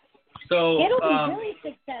believe. So it'll be really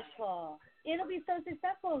successful. It'll be so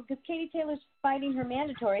successful because Katie Taylor's fighting her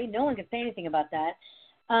mandatory. No one can say anything about that.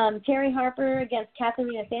 Terry Harper against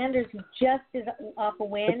Katharina Sanders, who just is off a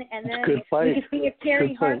win, and then we could see if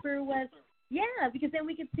Terry Harper was. Yeah, because then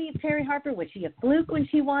we could see if Terry Harper, was she a fluke when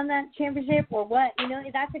she won that championship or what? You know,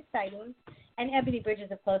 that's exciting. And Ebony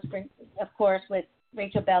Bridges, of course, with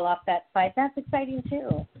Rachel Bell off that fight. That's exciting,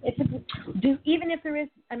 too. Even if there is,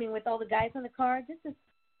 with all the guys on the card, this is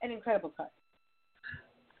an incredible card.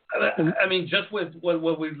 I mean, just with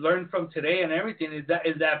what we've learned from today and everything is that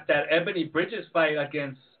Ebony Bridges fight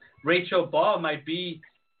against Rachel Ball might be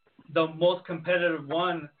the most competitive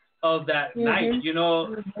one of that night. You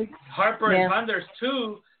know, Harper and Saunders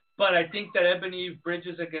too, but I think that Ebony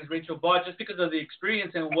Bridges against Rachel Ball, just because of the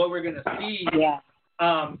experience and what we're going to see,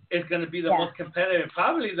 is going to be the most competitive,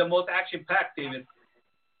 probably the most action-packed, David.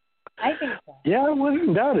 I think so. Yeah, I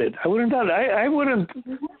wouldn't doubt it. I wouldn't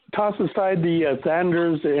toss aside the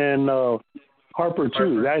Sanders and Harper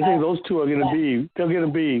too. I think those two are going to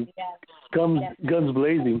be guns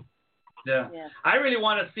blazing. Yeah. I really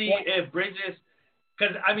want to see if Bridges,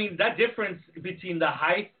 because that difference between the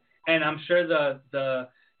height and I'm sure the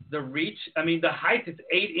reach. The height is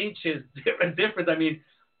 8 inches difference.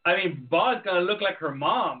 Ball's gonna look like her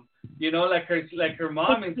mom. You know, like her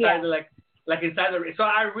mom inside like inside the. So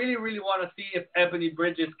I really, really want to see if Ebony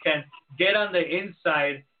Bridges can get on the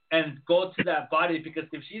inside and go to that body, because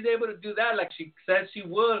if she's able to do that, like she says she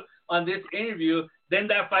will on this interview, then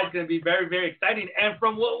that fight's going to be very, very exciting. And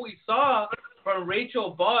from what we saw from Rachel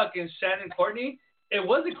Ball against Shannon Courtney, it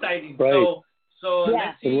was exciting. Right. So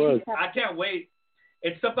let's see. I can't wait.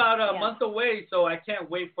 It's about a month away, so I can't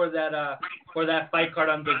wait for that fight card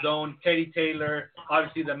on DAZN. Katie Taylor,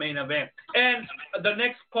 obviously the main event. And the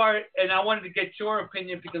next part, and I wanted to get your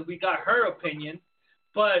opinion because we got her opinion,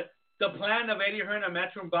 but the plan of Eddie Hearn and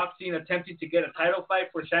Matchroom Boxing attempting to get a title fight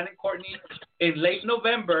for Shannon Courtney in late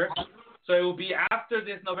November. So it will be after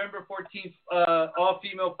this November 14th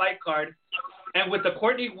all-female fight card. And with the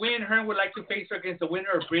Courtney win, Hearn would like to face her against the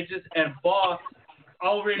winner of Bridges and Ball.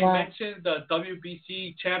 Already mentioned the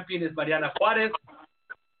WBC champion is Mariana Juarez.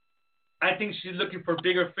 I think she's looking for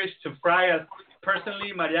bigger fish to fry. As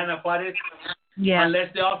personally, Mariana Juarez,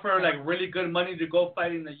 unless they offer her like really good money to go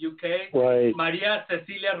fight in the UK. Right. Maria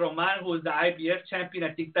Cecilia Roman, who is the IBF champion,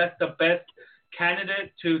 I think that's the best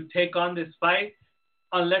candidate to take on this fight,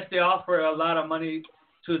 unless they offer a lot of money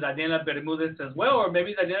to Daniela Bermudez as well, or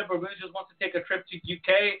maybe Daniela Bermudez just wants to take a trip to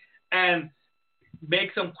UK and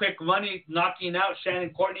make some quick money knocking out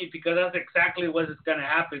Shannon Courtney, because that's exactly what is going to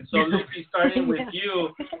happen. So, Luffy, starting with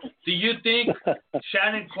you, do you think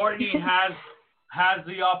Shannon Courtney has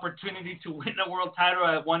the opportunity to win the world title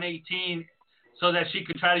at 118 so that she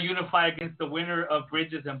could try to unify against the winner of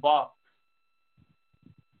Bridges and Ball?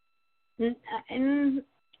 Not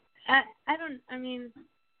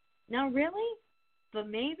really, but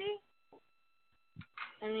maybe.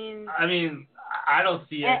 I don't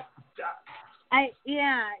see it.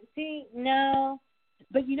 No.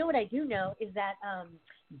 But you know what I do know is that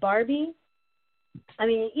Barbie,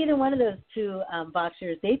 either one of those two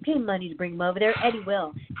boxers, they pay money to bring them over there. Eddie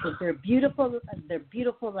will, because they're beautiful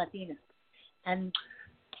Latinas and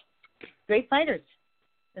great fighters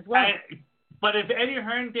as well. But if Eddie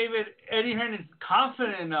Hearn is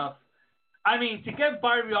confident enough, to get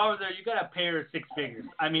Barbie over there, you gotta pay her 6 figures.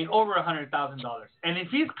 Over $100,000. And if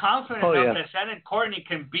he's confident enough that Shannon Courtney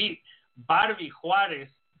can beat Barbie Juarez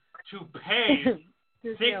to pay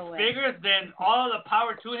 6 figures, then all the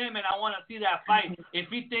power to him, and I want to see that fight. If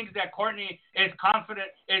he thinks that Courtney is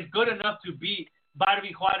confident, is good enough to beat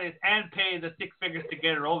Barbie Juarez and pay the 6 figures to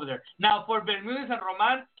get her over there. Now, for Bermudez and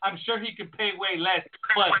Roman, I'm sure he could pay way less,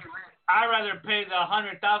 but I'd rather pay the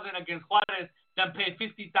 $100,000 against Juarez than pay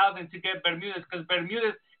 $50,000 to get Bermudez, because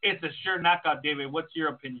Bermudez is a sure knockout. David, what's your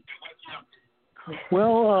opinion?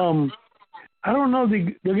 Well, I don't know if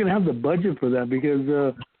they're going to have the budget for that,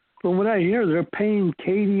 because from what I hear, they're paying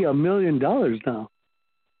Katie $1 million now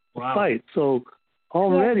to fight. So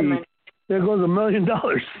already there goes $1 million.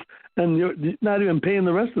 and you're not even paying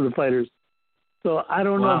the rest of the fighters. So I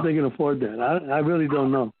don't know if they can afford that. I really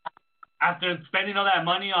don't know. After spending all that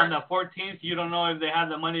money on the 14th, you don't know if they have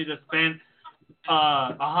the money to spend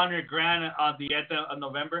 $100,000 on the end of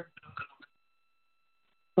November.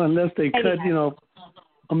 Unless they cut, $1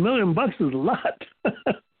 million is a lot.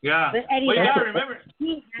 Yeah. But Eddie, well, you gotta remember.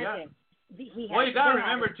 He has it. Well, you gotta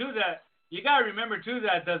remember too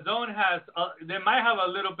that the zone has. They might have a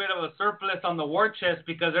little bit of a surplus on the war chest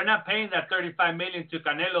because they're not paying that $35 million to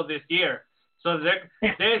Canelo this year. So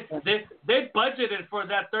they budgeted for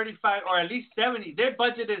that 35 or at least 70. They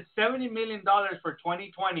budgeted $70 million for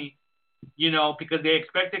 2020. Because they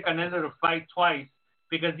expected Canelo to fight twice.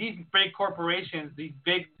 Because these big corporations, these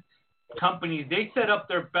big companies, they set up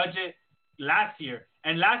their budget last year.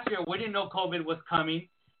 And last year we didn't know COVID was coming,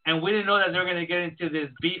 and we didn't know that they're going to get into this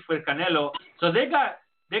beef with Canelo. So they got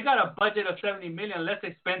a budget of $70 million. Less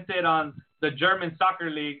they spent it on the German soccer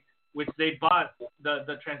league, which they bought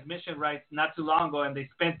the transmission rights not too long ago, and they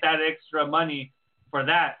spent that extra money for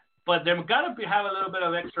that. But they've got to have a little bit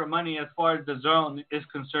of extra money as far as the zone is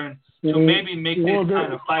concerned to maybe make this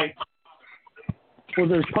kind of fight. Well,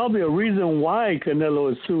 there's probably a reason why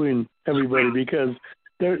Canelo is suing everybody because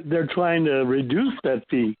they're trying to reduce that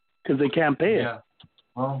fee because they can't pay it. Yeah.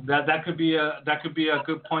 Well, that could be a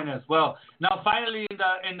good point as well. Now, finally,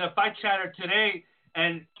 in the fight chatter today,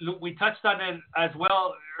 and we touched on it as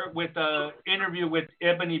well with the interview with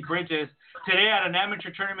Ebony Bridges. Today at an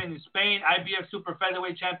amateur tournament in Spain, IBF super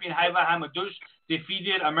featherweight champion Haiva Hamadouche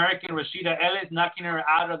defeated American Rashida Ellis, knocking her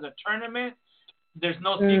out of the tournament. There's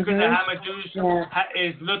no secret that Hamadouche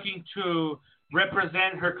is looking to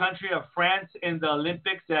represent her country of France in the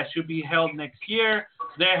Olympics that should be held next year.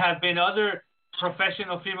 There have been other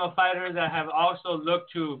professional female fighters that have also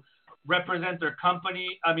looked to represent their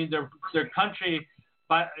country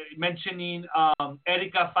by mentioning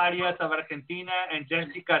Erika Farias of Argentina and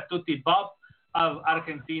Jessica Tutti Bob of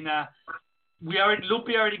Argentina. Lupe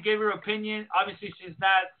already gave her opinion. Obviously, she's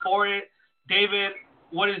not for it. David,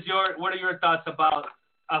 what are your thoughts about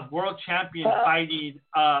a world champion fighting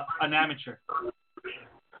an amateur?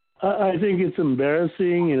 I think it's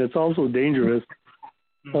embarrassing and it's also dangerous.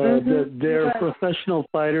 They're professional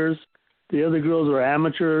fighters. The other girls are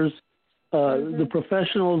amateurs. The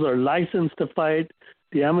professionals are licensed to fight.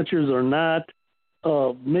 The amateurs are not.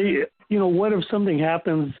 What if something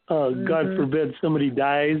happens? God forbid somebody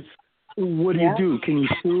dies. What do you do? Can you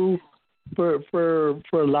sue for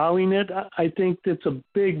allowing it? I think that's a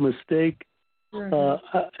big mistake,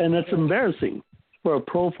 and it's embarrassing for a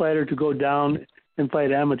pro fighter to go down and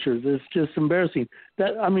fight amateurs. It's just embarrassing.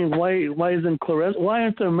 Why isn't Claressa? Why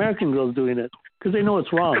aren't the American girls doing it? Because they know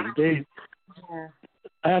it's wrong.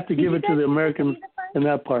 I have to give it to the Americans in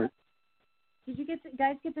that part. Did you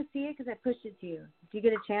guys get to see it? Because I pushed it to you. Did you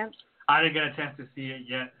get a chance? I didn't get a chance to see it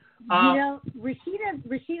yet.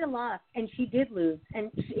 Rashida lost, and she did lose,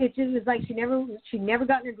 and it just was like she never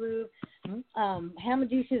got in her groove.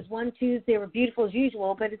 Hamadouche's 1-2s, they were beautiful as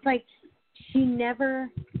usual, but it's like she never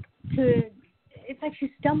could. It's like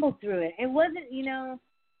she stumbled through it. It wasn't,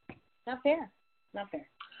 not fair. Not fair.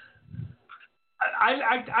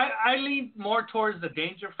 I lean more towards the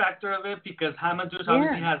danger factor of it because Hamadouche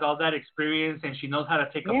obviously has all that experience and she knows how to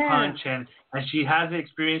take a punch and she has the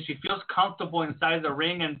experience. She feels comfortable inside the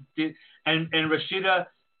ring and Rashida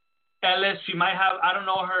Ellis, she might have, I don't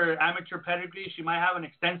know her amateur pedigree, she might have an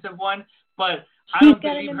extensive one, but I don't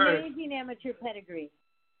believe her. She's got an amazing amateur pedigree.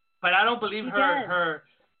 But I don't believe her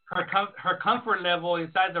comfort level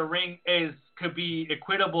inside the ring could be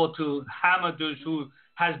equitable to Hamadouche, who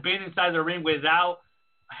has been inside the ring without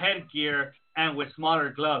headgear and with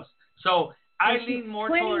smaller gloves. So I lean more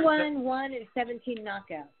 21, 1, and 17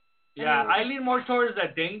 knockouts. Yeah, I lean more towards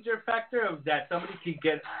the danger factor of that somebody could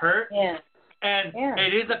get hurt. Yeah. And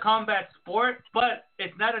it is a combat sport, but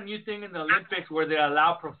it's not a new thing in the Olympics where they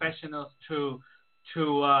allow professionals to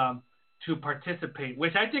participate,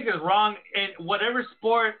 which I think is wrong in whatever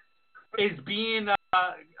sport is being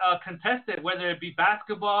contested, whether it be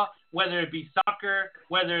basketball, whether it be soccer,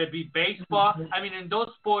 whether it be baseball. I mean, in those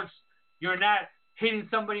sports, you're not hitting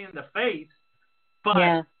somebody in the face,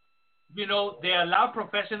 but, they allow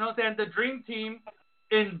professionals, and the Dream Team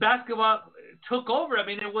in basketball took over. I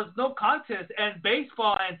mean, it was no contest, and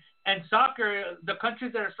baseball and soccer, the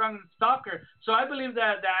countries that are strong in soccer. So I believe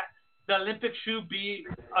that the Olympics should be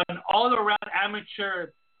an all-around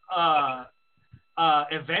amateur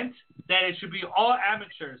event, that it should be all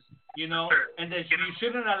amateurs, and that you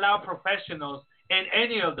shouldn't allow professionals in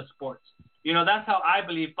any of the sports. That's how I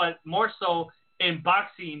believe, but more so in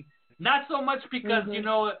boxing, not so much because,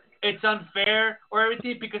 it's unfair or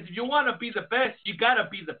everything, because if you want to be the best, you gotta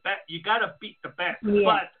be the best. You gotta beat the best.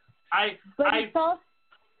 Yeah. But it's all.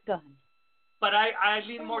 Go ahead. But I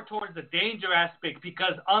lean more towards the danger aspect,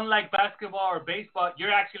 because unlike basketball or baseball,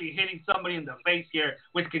 you're actually hitting somebody in the face here,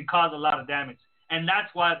 which can cause a lot of damage. And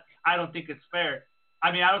that's what I don't think it's fair.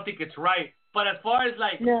 I mean, I don't think it's right. But as far as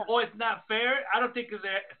like, it's not fair, I don't think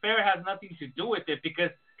fair has nothing to do with it,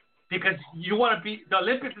 because you want to be – the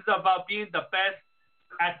Olympics is about being the best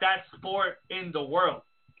at that sport in the world,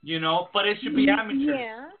 you know? But it should be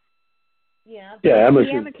amateurs. Yeah. Yeah,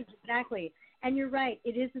 amateurs. Amateurs, exactly. And you're right,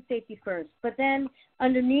 it is the safety first. But then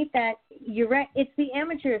underneath that, you're right, it's the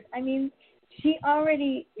amateurs. I mean, she's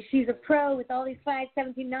a pro with all these fights,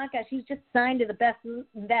 17 knockouts. She's just signed to the best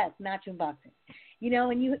matchroom boxing. You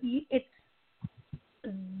know, and it's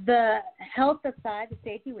the health aside, the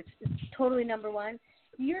safety, which is totally number one.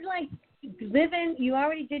 You're like living, you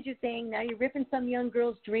already did your thing. Now you're ripping some young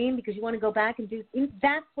girl's dream because you want to go back and do.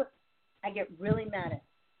 That's what I get really mad at.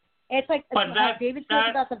 It's like David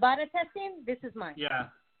says about the VADA testing. This is mine. Yeah,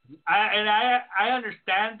 I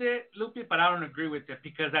understand it, Lupe, but I don't agree with it,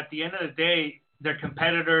 because at the end of the day, they're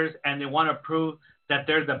competitors and they want to prove that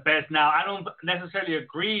they're the best. Now, I don't necessarily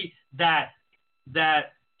agree that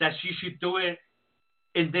she should do it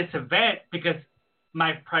in this event, because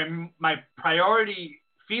my priority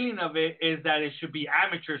feeling of it is that it should be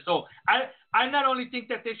amateur. So I not only think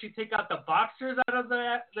that they should take out the boxers out of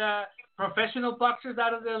the professional boxers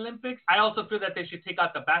out of the Olympics, I also feel that they should take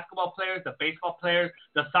out the basketball players, the baseball players,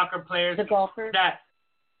 the soccer players, the golfers. That,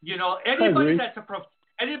 you know, anybody that's a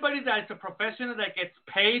professional that gets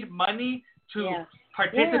paid money to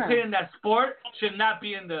participate in that sport should not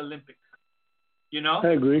be in the Olympics. You know? I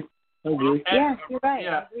agree. Yes, you're right.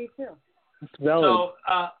 Yeah. I agree too. It's valid.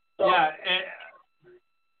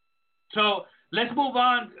 So let's move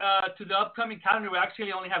on to the upcoming calendar. We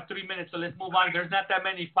actually only have 3 minutes, so let's move on. There's not that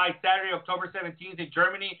many fights. Saturday, October 17th in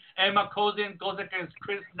Germany, Emma Kozin goes against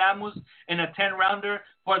Chris Namus in a 10-rounder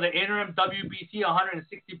for the interim WBC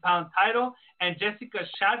 160-pound title, and Jessica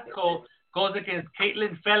Shatko goes against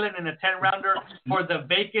Caitlin Phelan in a 10-rounder for the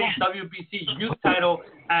vacant WBC youth title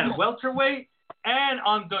at welterweight. And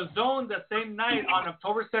on the Zone the same night, on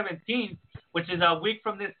October 17th, which is a week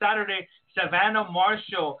from this Saturday, Savannah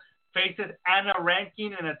Marshall faces Anna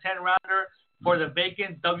Rankin in a 10-rounder for the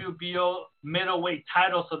vacant WBO middleweight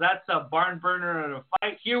title. So that's a barn burner of a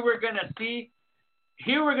fight. Here we're gonna see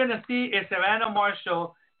if Savannah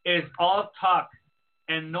Marshall is all talk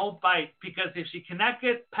and no bite, because if she cannot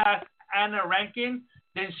get past Anna Rankin,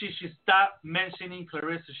 then she should stop mentioning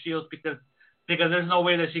Claressa Shields, because there's no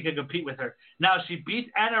way that she can compete with her. Now, she beats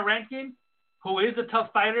Anna Rankin, who is a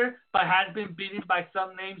tough fighter, but has been beaten by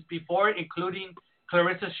some names before, including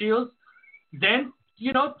Claressa Shields. Then,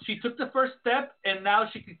 you know, she took the first step, and now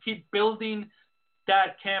she can keep building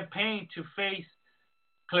that campaign to face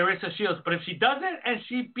Claressa Shields. But if she doesn't and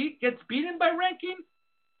she gets beaten by Rankin,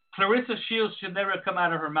 Claressa Shields should never come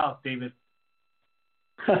out of her mouth, David.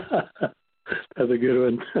 That's a good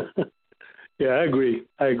one. Yeah, I agree.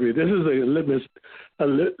 This is a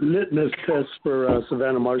litmus test for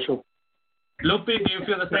Savannah Marshall. Lupe, do you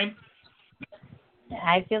feel the same?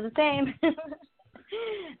 I feel the same.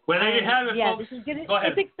 Well, there you have it, folks. This is good. Go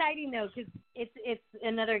ahead. It's exciting, though, because it's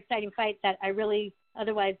another exciting fight that I really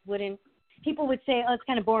otherwise wouldn't. People would say, oh, it's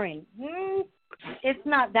kind of boring. It's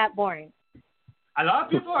not that boring. A lot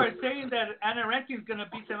of people are saying that Anna Rankin is going to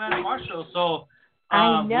beat Savannah Marshall, so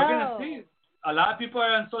I know. We're going to see. A lot of people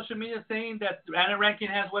are on social media saying that Anna Rankin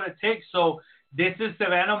has what it takes. So this is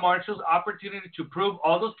Savannah Marshall's opportunity to prove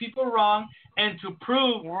all those people wrong, and to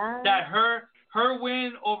prove that her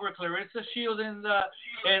win over Claressa Shields in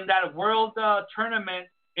that world tournament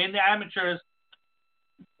in the amateurs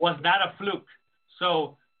was not a fluke.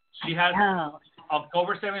 So she has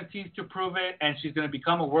October 17th to prove it, and she's going to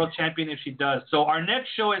become a world champion if she does. So our next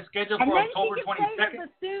show is scheduled for October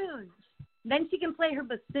 22nd. Then she can play her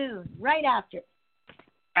bassoon right after.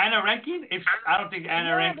 Anna Rankin? I don't think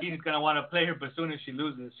Anna Rankin is going to want to play her bassoon if she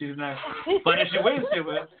loses. She's not. But if she wins, she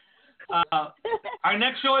will. Our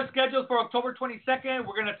next show is scheduled for October 22nd.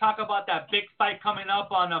 We're going to talk about that big fight coming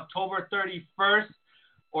up on October 31st,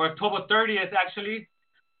 or October 30th, actually,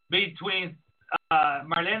 between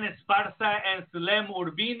Marlene Esparza and Sulem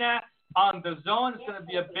Urbina on the Zone. It's going to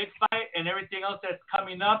be a big fight, and everything else that's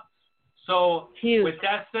coming up. So with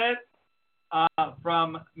that said,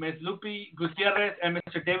 from Ms. Lupe Gutierrez and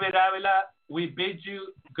Mr. David Avila, we bid you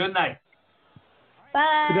good night.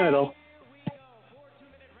 Bye. Good night, all.